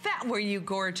 how fat. Were you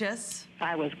gorgeous?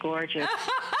 I was gorgeous.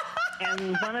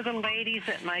 And one of the ladies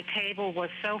at my table was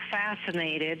so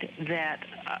fascinated that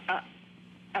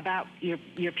about your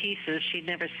pieces, she'd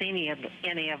never seen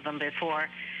any of them before,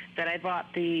 that I bought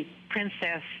the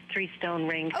Princess 3-stone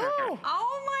ring for her.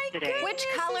 Oh my goodness. Which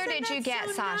color did you get,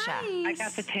 Sasha? Nice. I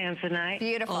got the tanzanite.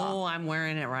 Beautiful. Oh, I'm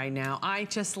wearing it right now. I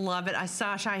just love it.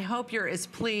 Sasha, I hope you're as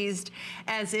pleased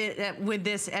with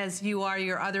this as you are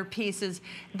your other pieces.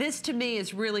 This to me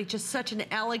is really just such an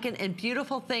elegant and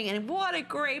beautiful thing, and what a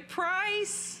great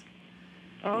price.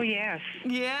 Oh, yes.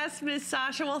 Yes, Miss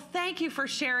Sasha. Well, thank you for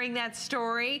sharing that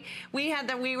story. We had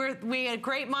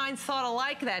great minds thought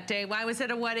alike that day. I was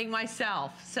at a wedding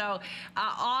myself. So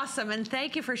awesome. And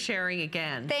thank you for sharing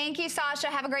again. Thank you, Sasha.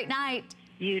 Have a great night.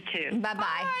 You too. Bye-bye.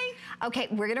 Bye. Okay,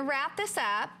 we're gonna wrap this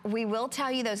up. We will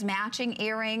tell you those matching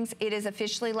earrings. It is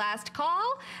officially last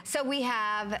call. So we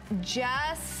have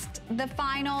just the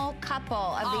final couple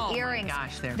of the earrings. Oh my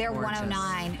gosh, they're gorgeous.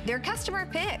 $109. They're customer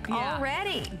pick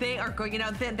already. They are good. You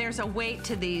know, there's a weight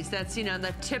to these. That's, you know,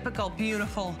 the typical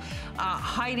beautiful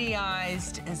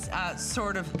Heidi-ized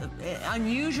sort of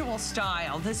unusual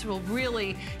style. This will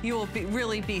really, you will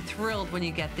really be thrilled when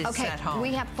you get this set home.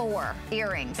 We have 4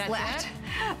 earrings left.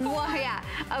 Well, yeah.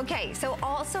 Okay, so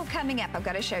also coming up, I've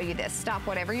got to show you this. Stop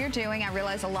whatever you're doing. I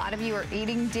realize a lot of you are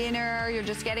eating dinner, you're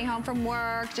just getting home from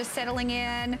work, just settling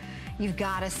in. You've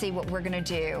got to see what we're going to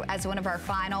do as one of our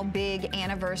final big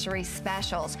anniversary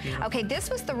specials. Okay, this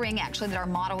was the ring actually that our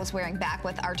model was wearing back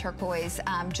with our turquoise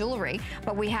jewelry,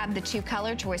 but we have the 2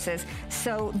 color choices.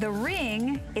 So the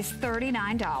ring is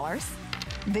 $39.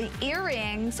 The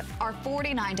earrings are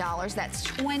 $49. That's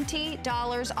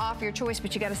 $20 off your choice,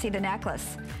 but you got to see the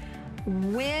necklace.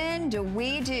 When do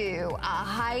we do a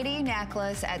Heidi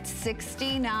necklace at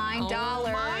 $69? Oh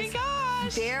my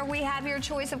gosh. There we have your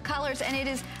choice of colors. And it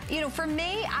is, you know, for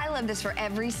me, I love this for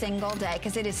every single day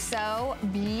because it is so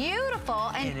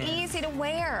beautiful and easy to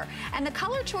wear. And the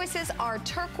color choices are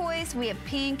turquoise, we have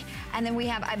pink, and then we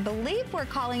have, I believe we're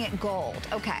calling it gold.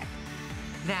 Okay.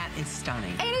 That is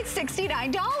stunning. And it's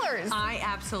 $69. I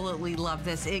absolutely love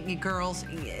this. Girls,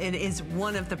 it is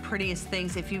one of the prettiest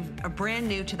things. If you are brand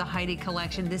new to the Heidi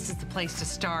collection, this is the place to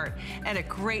start at a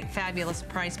great, fabulous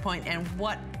price point. And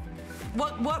what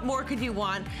more could you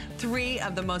want? 3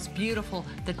 of the most beautiful,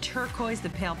 the turquoise, the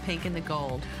pale pink, and the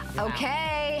gold. Wow.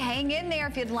 Okay, hang in there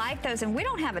if you'd like those. And we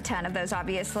don't have a ton of those,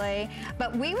 obviously,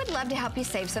 but we would love to help you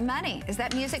save some money. Is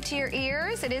that music to your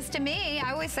ears? It is to me.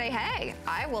 I always say, hey,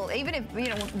 I will, even if, you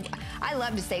know, I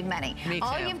love to save money. Me too.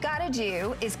 All you've got to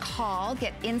do is call,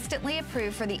 get instantly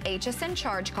approved for the HSN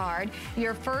charge card.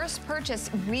 Your first purchase,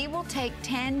 we will take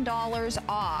 $10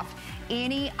 off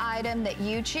any item that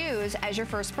you choose as your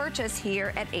first purchase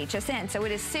here at HSN. So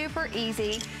it is super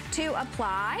easy to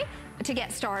apply. to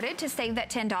get started, to save that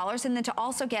 $10, and then to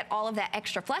also get all of that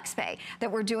extra flex pay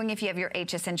that we're doing if you have your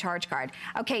HSN charge card.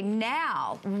 Okay,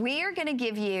 now we're gonna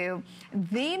give you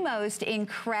the most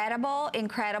incredible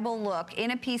look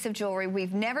in a piece of jewelry.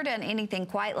 We've never done anything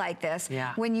quite like this.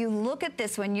 Yeah. When you look at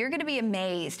this one, you're gonna be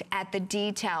amazed at the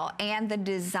detail and the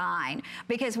design.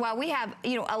 Because while we have,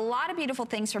 you know, a lot of beautiful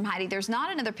things from Heidi, there's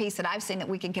not another piece that I've seen that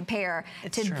we can compare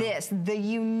to this. The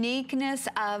uniqueness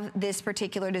of this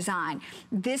particular design.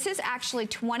 This is actually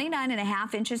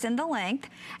 29.5 inches in the length,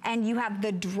 and you have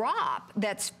the drop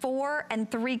that's 4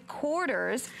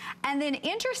 3/4. And then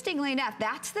interestingly enough,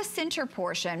 that's the center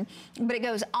portion, but it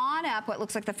goes on up what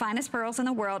looks like the finest pearls in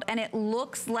the world, and it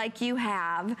looks like you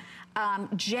have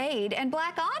jade and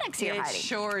black onyx here, Heidi. It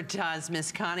sure does, Miss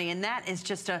Connie, and that is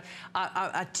just a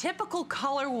typical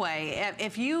colorway.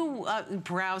 If you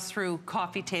browse through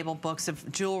coffee table books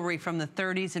of jewelry from the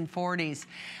 30s and 40s,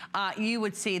 you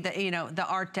would see that, you know, the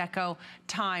Art Deco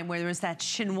time where there was that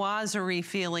chinoiserie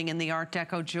feeling in the Art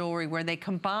Deco jewelry where they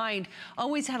combined,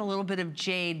 always had a little bit of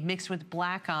jade mixed with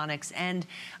black onyx and,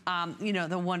 you know,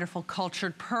 the wonderful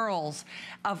cultured pearls.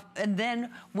 And then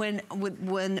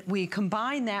when we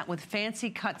combine that with fancy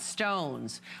cut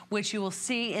stones, which you will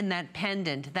see in that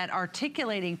pendant, that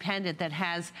articulating pendant that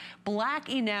has black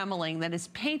enameling that is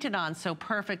painted on so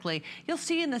perfectly. You'll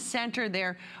see in the center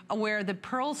there where the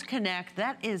pearls connect,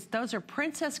 those are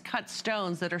princess cut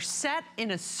stones that are set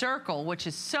in a circle, which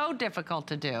is so difficult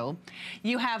to do.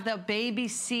 You have the baby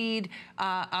seed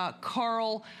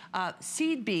coral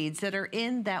seed beads that are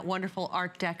in that wonderful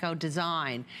Art Deco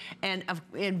design. And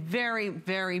very,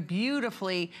 very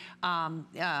beautifully,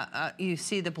 you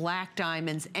see the black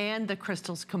diamonds and the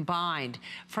crystals combined.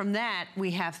 From that,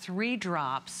 we have 3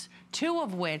 drops, 2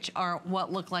 of which are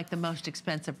what look like the most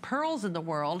expensive pearls in the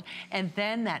world, and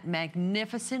then that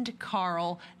magnificent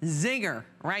coral zinger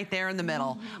right there in the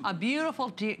middle. A beautiful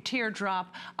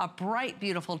teardrop, a bright,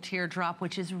 beautiful teardrop,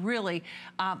 which is really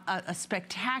a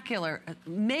spectacular,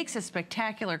 makes a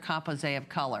spectacular composé of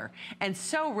color, and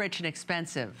so rich and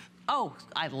expensive. Oh,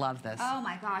 I love this. Oh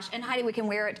my gosh. And Heidi, we can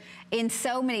wear it in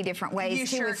so many different ways. You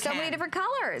too, sure with so many different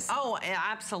colors. Oh,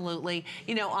 absolutely.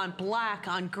 You know, on black,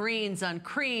 on greens, on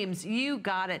creams, you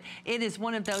got it. It is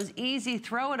one of those easy,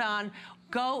 throw it on,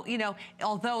 go, you know,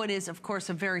 although it is, of course,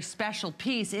 a very special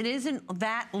piece, it isn't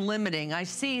that limiting. I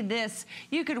see this,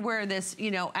 you could wear this,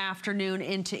 you know, afternoon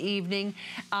into evening,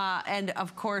 and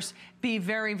of course, be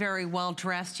very, very well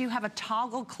dressed. You have a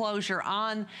toggle closure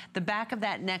on the back of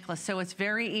that necklace, so it's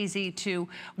very easy to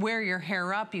wear your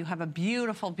hair up. You have a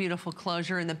beautiful, beautiful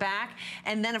closure in the back.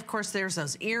 And then, of course, there's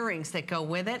those earrings that go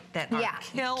with it that are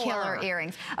killer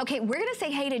earrings. Okay, we're gonna say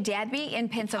hey to Debbie in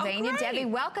Pennsylvania. Oh, Debbie,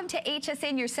 welcome to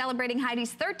HSN. You're celebrating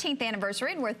Heidi's 13th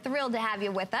anniversary, and we're thrilled to have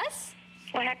you with us.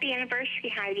 Well, happy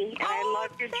anniversary, Heidi. And I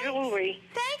love your jewelry.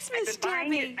 Thanks, Miss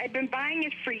Debbie. I've been buying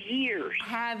it for years.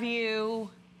 Have you?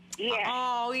 Yes.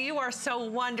 Oh, you are so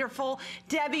wonderful.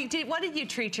 Debbie, what did you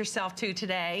treat yourself to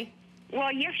today?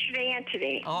 Well, yesterday and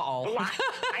today. Uh-oh.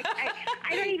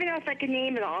 I don't even know if I can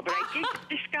name it all, but I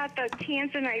just got the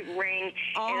tanzanite ring,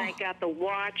 and I got the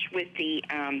watch with the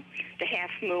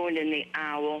half moon and the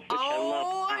owl, which I love.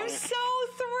 Oh, I'm so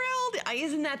thrilled.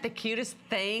 Isn't that the cutest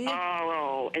thing?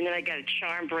 Oh, and then I got a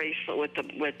charm bracelet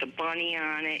with the bunny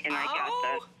on it, and I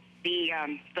got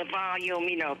the volume,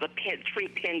 you know, the 3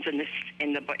 pins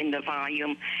in the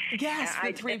volume. Yes,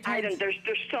 the 3 pins.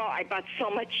 I bought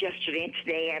so much yesterday and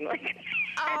today. I'm like,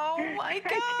 oh my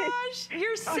gosh,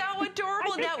 you're so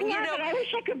adorable. Now, you know, I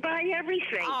wish I could buy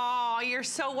everything. Oh, you're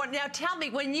so wonderful. Now, tell me,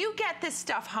 when you get this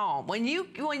stuff home, when you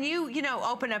know,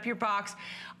 open up your box,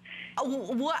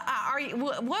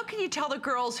 what can you tell the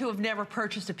girls who have never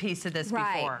purchased a piece of this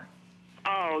before?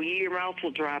 Oh, your mouth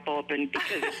will drop open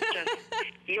because it's just,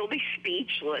 you'll be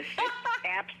speechless.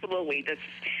 Absolutely.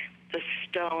 The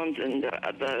stones and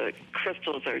the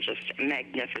crystals are just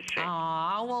magnificent.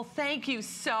 Oh, well, thank you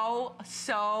so,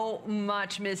 so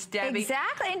much, Miss Debbie.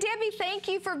 Exactly. And Debbie, thank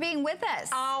you for being with us.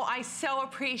 Oh, I so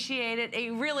appreciate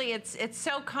it. Really, it's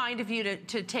so kind of you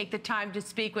to take the time to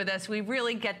speak with us. We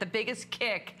really get the biggest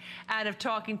kick out of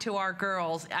talking to our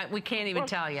girls. We can't even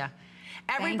tell you.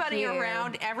 Everybody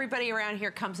around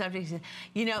here comes up and says,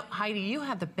 you know, Heidi, you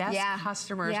have the best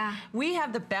customers. Yeah. We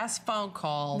have the best phone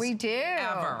calls. We do.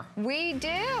 Ever. We do.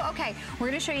 Okay, we're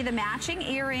going to show you the matching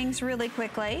earrings really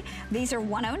quickly. These are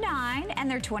 $109 and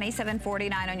they're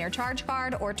 $27.49 on your charge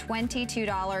card, or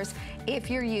 $22 if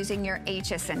you're using your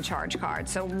HSN charge card.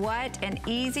 So what an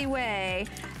easy way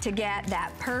to get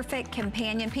that perfect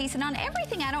companion piece. And on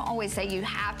everything, I don't always say you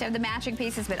have to have the matching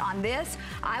pieces, but on this,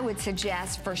 I would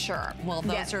suggest for sure. Well,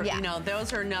 beautiful. Those are, you know,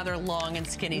 those are another long and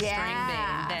skinny string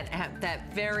bean that have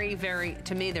that very, very,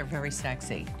 to me, they're very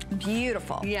sexy.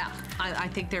 Beautiful. Yeah, I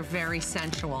think they're very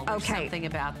sensual. There's something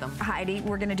about them. Heidi,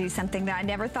 we're gonna do something that I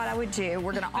never thought I would do.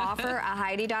 We're gonna offer a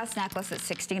Heidi Daus necklace at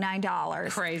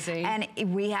 $69. Crazy. And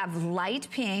we have light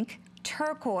pink,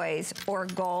 turquoise, or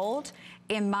gold.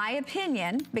 In my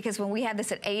opinion, because when we had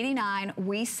this at 89,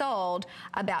 we sold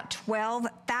about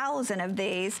 12,000 of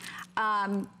these.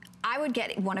 I would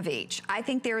get one of each. I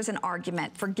think there is an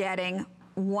argument for getting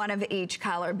one of each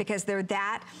color because they're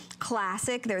that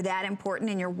classic, they're that important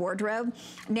in your wardrobe.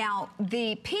 Now,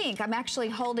 the pink, I'm actually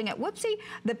holding it, whoopsie,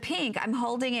 the pink, I'm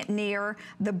holding it near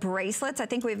the bracelets. I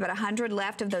think we have about 100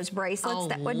 left of those bracelets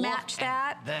that would match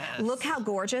that. Look how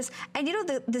gorgeous. And you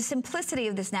know, the simplicity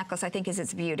of this necklace, I think, is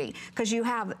its beauty, because you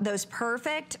have those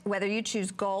perfect, whether you choose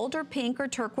gold or pink or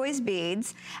turquoise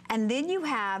beads, and then you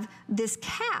have this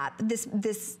cap,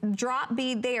 this drop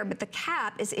bead there, but the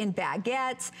cap is in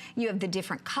baguettes. You have the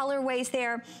different colorways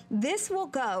there. This will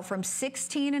go from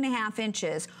 16.5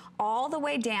 inches all the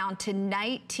way down to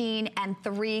 19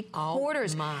 3/4.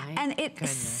 Oh my and it's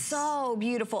so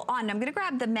beautiful on. I'm gonna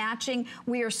grab the matching.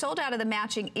 We are sold out of the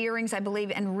matching earrings, I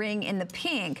believe, and ring in the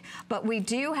pink, but we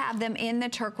do have them in the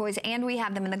turquoise and we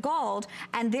have them in the gold,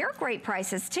 and they're great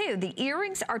prices too. The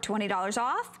earrings are $20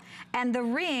 off and the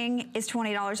ring is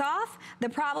 $20 off. The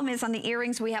problem is on the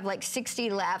earrings, we have like 60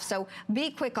 left, so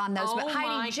be quick on those. But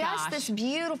Heidi, just this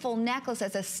beautiful necklace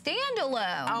as a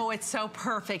standalone. Oh, it's so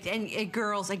perfect. And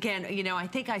girls, again, you know, I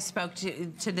think I spoke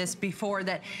to this before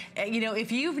that, you know,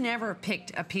 if you've never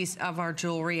picked a piece of our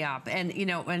jewelry up, and, you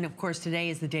know, and of course today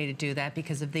is the day to do that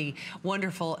because of the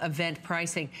wonderful event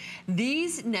pricing,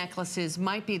 these necklaces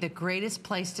might be the greatest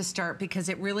place to start because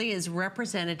it really is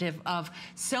representative of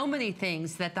so many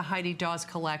things that the Heidi Daus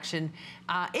collection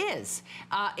is.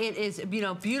 It is, you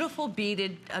know, beautiful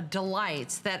beaded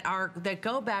delights that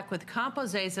go back with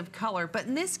composés of color, but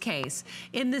in this case,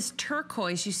 in this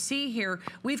turquoise, you see here,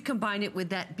 we've combined it with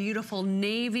that beautiful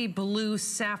navy blue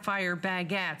sapphire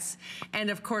baguettes, and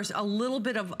of course, a little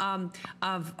bit of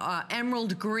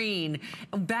emerald green,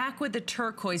 back with the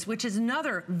turquoise, which is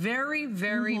another very,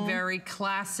 very, very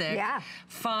classic,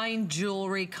 fine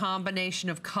jewelry combination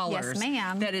of colors. Yes,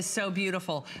 ma'am. That is so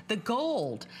beautiful. The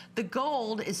gold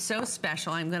is so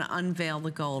special. I'm gonna unveil the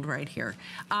gold right here.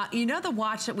 You know the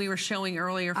watch that we were showing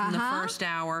earlier from the first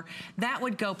hour? That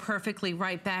would go perfectly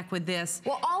right back with this.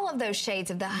 Well, all of those shades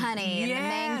of the honey and the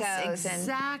mangoes.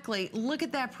 Exactly. Look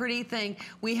at that pretty thing.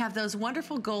 We have those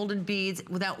wonderful golden beads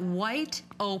with that white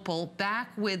opal back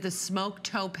with the smoked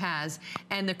topaz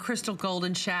and the crystal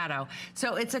golden shadow.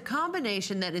 So it's a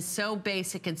combination that is so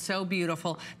basic and so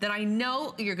beautiful that I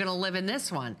know you're gonna live in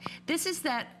this one. This is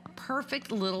that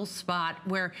perfect little spot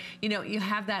where, you know, you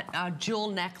have that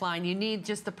jewel neckline. You need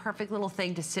just the perfect little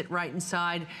thing to sit right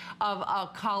inside of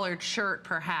a collared shirt,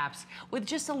 perhaps, with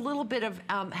just a little bit of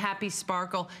happy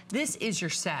sparkle. This is your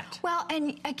set. Well,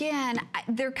 and again,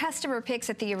 their customer picks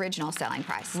at the original selling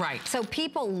price. Right. So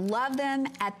people love them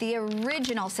at the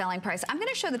original selling price. I'm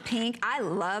gonna show the pink. I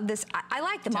love this. I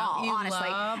like them all, honestly.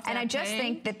 And I just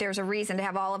think that there's a reason to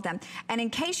have all of them. And in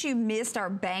case you missed our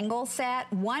bangle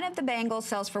set, one of the bangles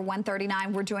sells for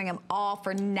 $139. We're doing them all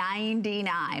for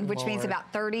 $99, which means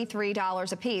about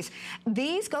 $33 a piece.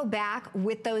 These go back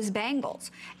with those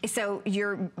bangles. So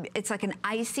it's like an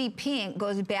icy pink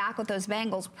goes back with those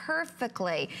bangles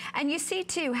perfectly. And you see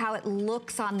too how it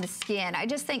looks on the skin. I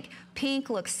just think pink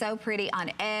looks so pretty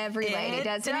on every lady,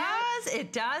 doesn't it?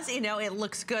 It does. You know, it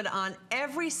looks good on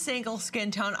every single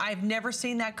skin tone. I've never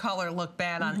seen that color look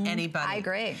bad on anybody. I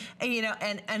agree. And, you know,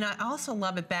 and I also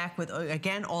love it back with,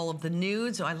 again, all of the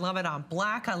nudes. I love it on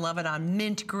black. I love it on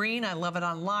mint green. I love it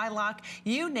on lilac.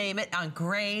 You name it, on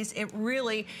grays. It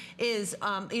really is,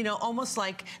 you know, almost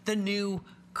like the new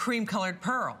cream colored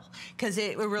pearl, because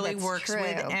it really works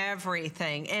with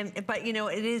everything. But you know,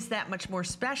 it is that much more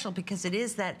special because it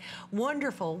is that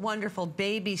wonderful, wonderful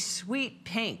baby sweet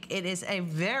pink. It is a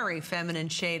very feminine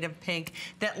shade of pink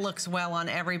that looks well on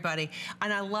everybody.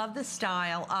 And I love the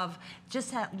style of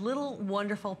just that little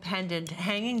wonderful pendant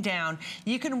hanging down.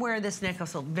 You can wear this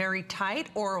necklace very tight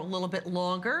or a little bit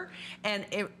longer, and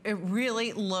it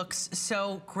really looks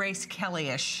so Grace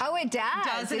Kelly-ish. Oh, it does.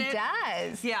 Doesn't it? It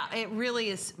does. Yeah, it really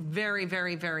is very,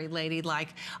 very, very ladylike.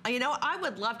 You know, I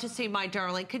would love to see, my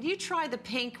darling, could you try the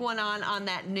pink one on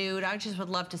that nude? I just would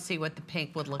love to see what the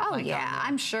pink would look like. Oh, yeah,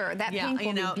 I'm sure. That pink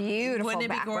will be beautiful. Wouldn't it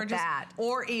be back gorgeous? with that.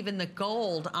 Or even the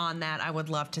gold on that, I would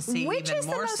love to see. Which even is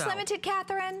more the most so. limited,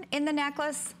 Catherine, in the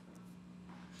necklace?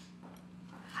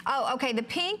 Oh, okay. The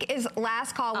pink is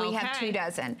last call. We have 2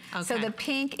 dozen. Okay. So the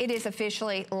pink, it is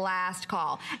officially last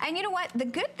call. And you know what? The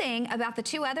good thing about the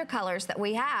 2 other colors that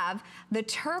we have, the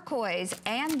turquoise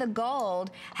and the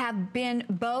gold, have been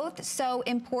both so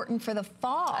important for the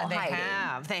fall, Heidi.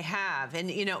 They have. And,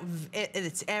 you know,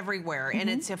 it's everywhere. And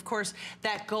it's, of course,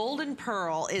 that golden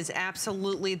pearl is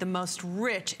absolutely the most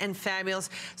rich and fabulous.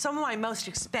 Some of my most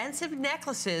expensive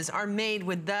necklaces are made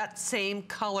with that same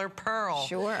color pearl.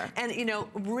 Sure. And, you know,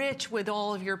 rich with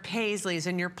all of your paisleys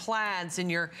and your plaids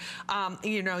and your,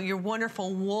 you know, your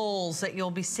wonderful wools that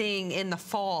you'll be seeing in the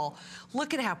fall.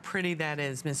 Look at how pretty that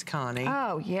is, Miss Connie.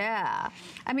 Oh, yeah.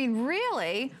 I mean,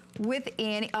 really, with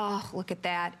any, oh, look at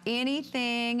that.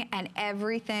 Anything and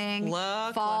everything.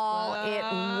 Look, fall, look. It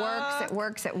works, it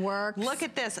works, it works. Look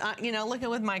at this. You know, look at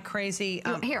with my crazy.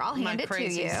 Here, I'll hand it to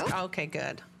you. Okay,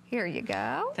 good. Here you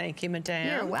go. Thank you, Madame.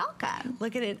 You're welcome.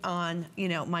 Look at it on, you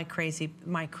know, my crazy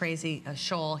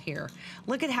shawl here.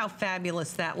 Look at how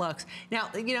fabulous that looks. Now,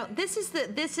 you know, this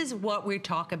is what we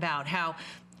talk about. How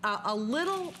a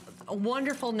little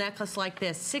wonderful necklace like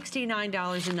this,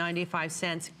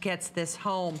 $69.95, gets this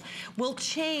home. Will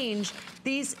change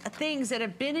these things that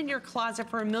have been in your closet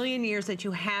for a million years that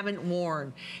you haven't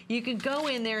worn. You could go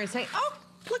in there and say, oh,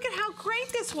 look at how great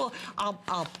this will.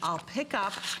 I'll pick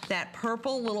up that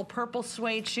little purple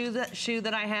suede shoe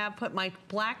that I have, put my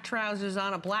black trousers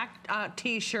on, a black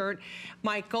t-shirt,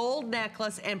 my gold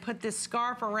necklace, and put this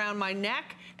scarf around my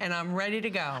neck, and I'm ready to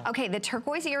go. Okay, the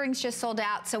turquoise earrings just sold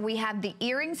out, so we have the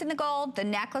earrings in the gold, the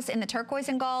necklace in the turquoise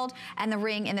and gold, and the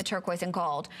ring in the turquoise and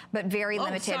gold, but very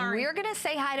limited. Sorry. We're gonna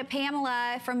say hi to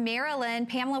Pamela from Maryland.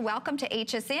 Pamela, welcome to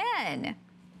HSN.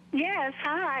 Yes,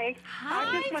 hi. Hi,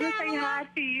 I just want to say Pamela. hi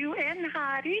to you and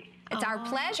Heidi. It's our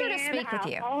pleasure to speak with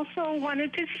you. I also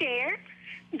wanted to share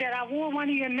that I wore one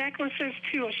of your necklaces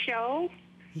to a show.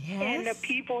 Yes. And the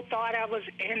people thought I was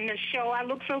in the show. I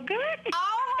look so good.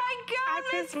 Oh, my God,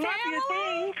 I just love your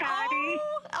things, Heidi.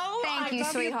 Thank you, I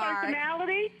love sweetheart. your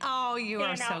personality. Oh, you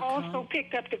are so And I also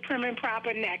picked up the prim and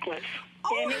proper necklace.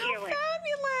 Oh, and the how earring.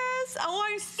 fabulous. Oh,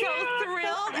 I'm so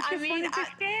thrilled. I just wanted to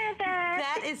share that.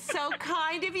 That is so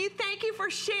kind of you. Thank you for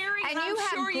sharing. And I'm you have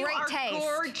sure you great are taste.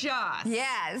 gorgeous.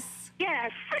 Yes.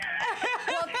 Yes.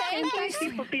 Well, thank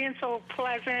you for being so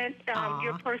pleasant.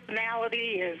 Your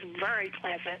personality is very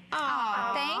pleasant.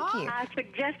 Thank you. I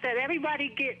suggest that everybody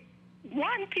get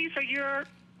one piece of your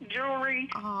jewelry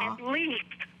at least.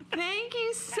 Thank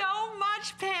you so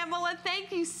much, Pamela.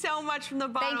 Thank you so much from the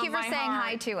bottom Thank you of for my saying heart.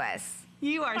 hi to us.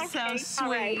 You are so sweet.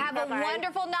 All right. Have a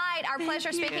wonderful night. Our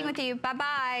pleasure Thank speaking you. with you.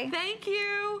 Bye-bye. Thank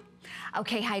you.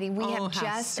 Okay, Heidi, we have how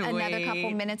just another couple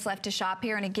sweet. minutes left to shop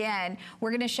here. And again, we're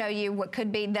going to show you what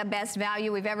could be the best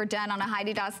value we've ever done on a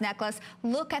Heidi Daus necklace.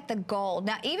 Look at the gold.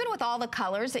 Now, even with all the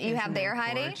colors that you have there,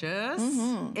 Heidi. Gorgeous.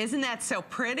 Isn't that so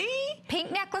pretty?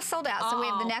 Pink necklace sold out. So we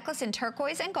have the necklace in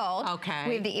turquoise and gold. Okay.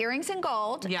 We have the earrings in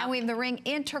gold. Yep. And we have the ring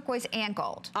in turquoise and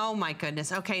gold. Oh my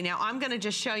goodness. Okay, now I'm gonna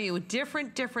just show you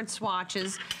different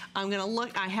swatches. I'm gonna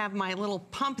look, I have my little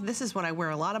pump. This is what I wear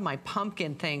a lot of my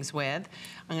pumpkin things with.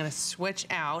 I'm gonna switch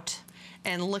out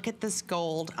and look at this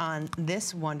gold on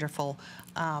this wonderful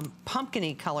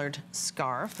pumpkin-y colored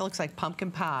scarf. It looks like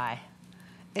pumpkin pie.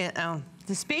 And,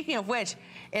 speaking of which,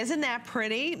 isn't that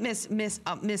pretty?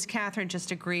 Miss Catherine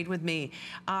just agreed with me,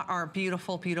 our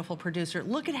beautiful, beautiful producer.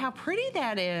 Look at how pretty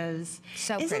that is.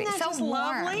 So Isn't pretty. that So just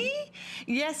warm. lovely?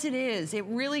 Yes, it is. It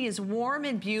really is warm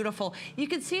and beautiful. You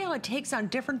can see how it takes on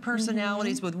different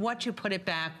personalities with what you put it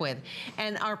back with.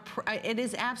 And it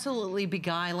is absolutely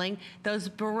beguiling. Those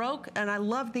Baroque, and I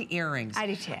love the earrings. I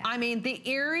do too. I mean, the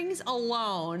earrings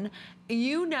alone,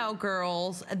 you know,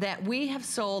 girls, that we have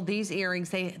sold these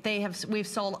earrings. We've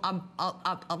sold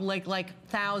like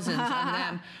thousands of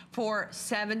them for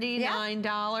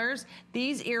 $79.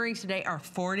 These earrings today are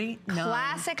 $49.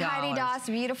 Classic Heidi Daus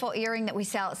beautiful earring that we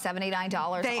sell at $79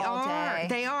 all day.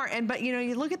 They are. But you know,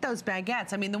 you look at those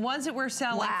baguettes. I mean, the ones that we're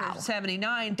selling for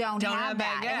 $79 don't have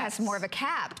that. baguettes. It has more of a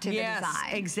cap to the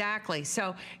design. Exactly.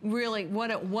 So really,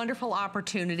 what a wonderful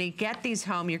opportunity. Get these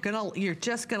home. You're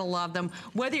just gonna love them.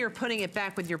 Whether you're putting it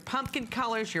back with your pumpkin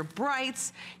colors, your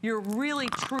brights, your really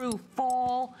true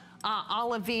fall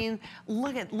olivine.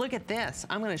 Look at this.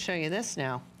 I'm going to show you this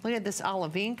now. Look at this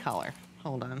olivine color.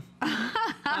 Hold on.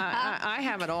 I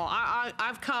have it all.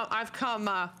 I've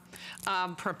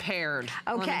come prepared.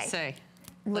 Okay. Let me see.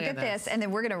 Look at this, and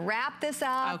then we're going to wrap this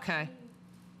up. Okay.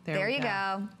 There you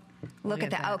go. Look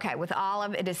at that. Okay, with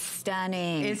olive, it is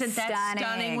stunning. Isn't that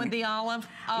stunning with the olive?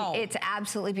 Oh. It's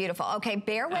absolutely beautiful. Okay,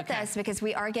 bear with us because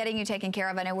we are getting you taken care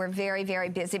of. I know we're very, very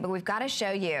busy, but we've got to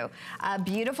show you a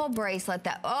beautiful bracelet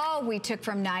that, we took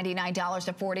from $99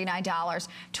 to $49.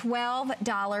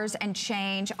 $12 and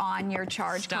change on your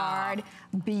charge card.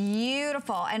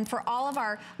 Beautiful. And for all of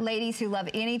our ladies who love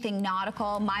anything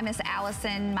nautical, my Miss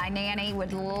Allison, my nanny,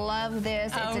 would love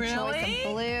this. It's a choice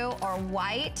of blue or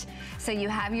white. So you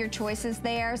have your choices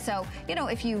there. So, you know,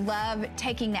 if you love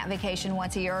taking that vacation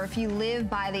once a year, or if you live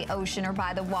by the ocean or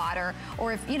by the water,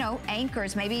 or if, you know,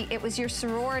 anchors, maybe it was your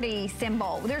sorority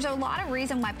symbol. There's a lot of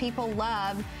reason why people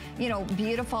love, you know,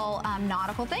 beautiful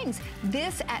nautical things.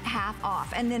 This at half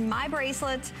off. And then my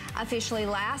bracelets, officially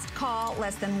last call,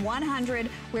 less than 100,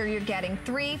 where you're getting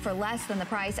 3 for less than the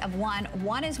price of 1.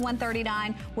 1 is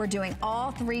 $139. We're doing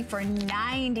all 3 for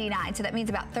 $99. So that means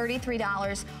about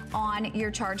 $33 on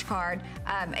your charge card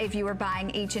if you were buying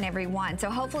each and every one. So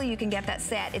hopefully you can get that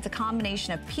set. It's a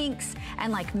combination of pinks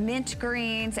and like mint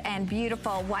greens and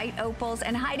beautiful white opals.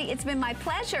 And Heidi, it's been my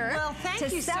pleasure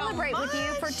to celebrate with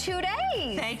you for 2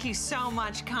 days. Thank you so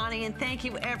much, Connie, and thank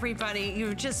you, everybody.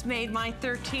 You've just made my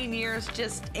 13 years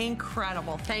just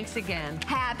incredible. Thanks again.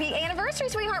 Happy anniversary,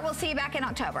 sweetheart. We'll see you back in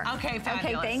October. Okay,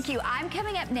 fabulous. Okay, thank you. I'm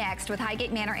coming up next with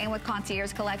Highgate Manor and with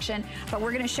Concierge Collection, but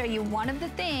we're going to show you one of the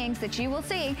things that you will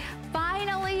see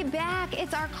finally back.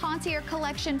 It's our Concierge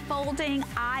Collection folding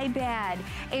eye bed.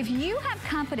 If you have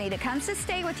company that comes to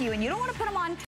stay with you and you don't want to put them on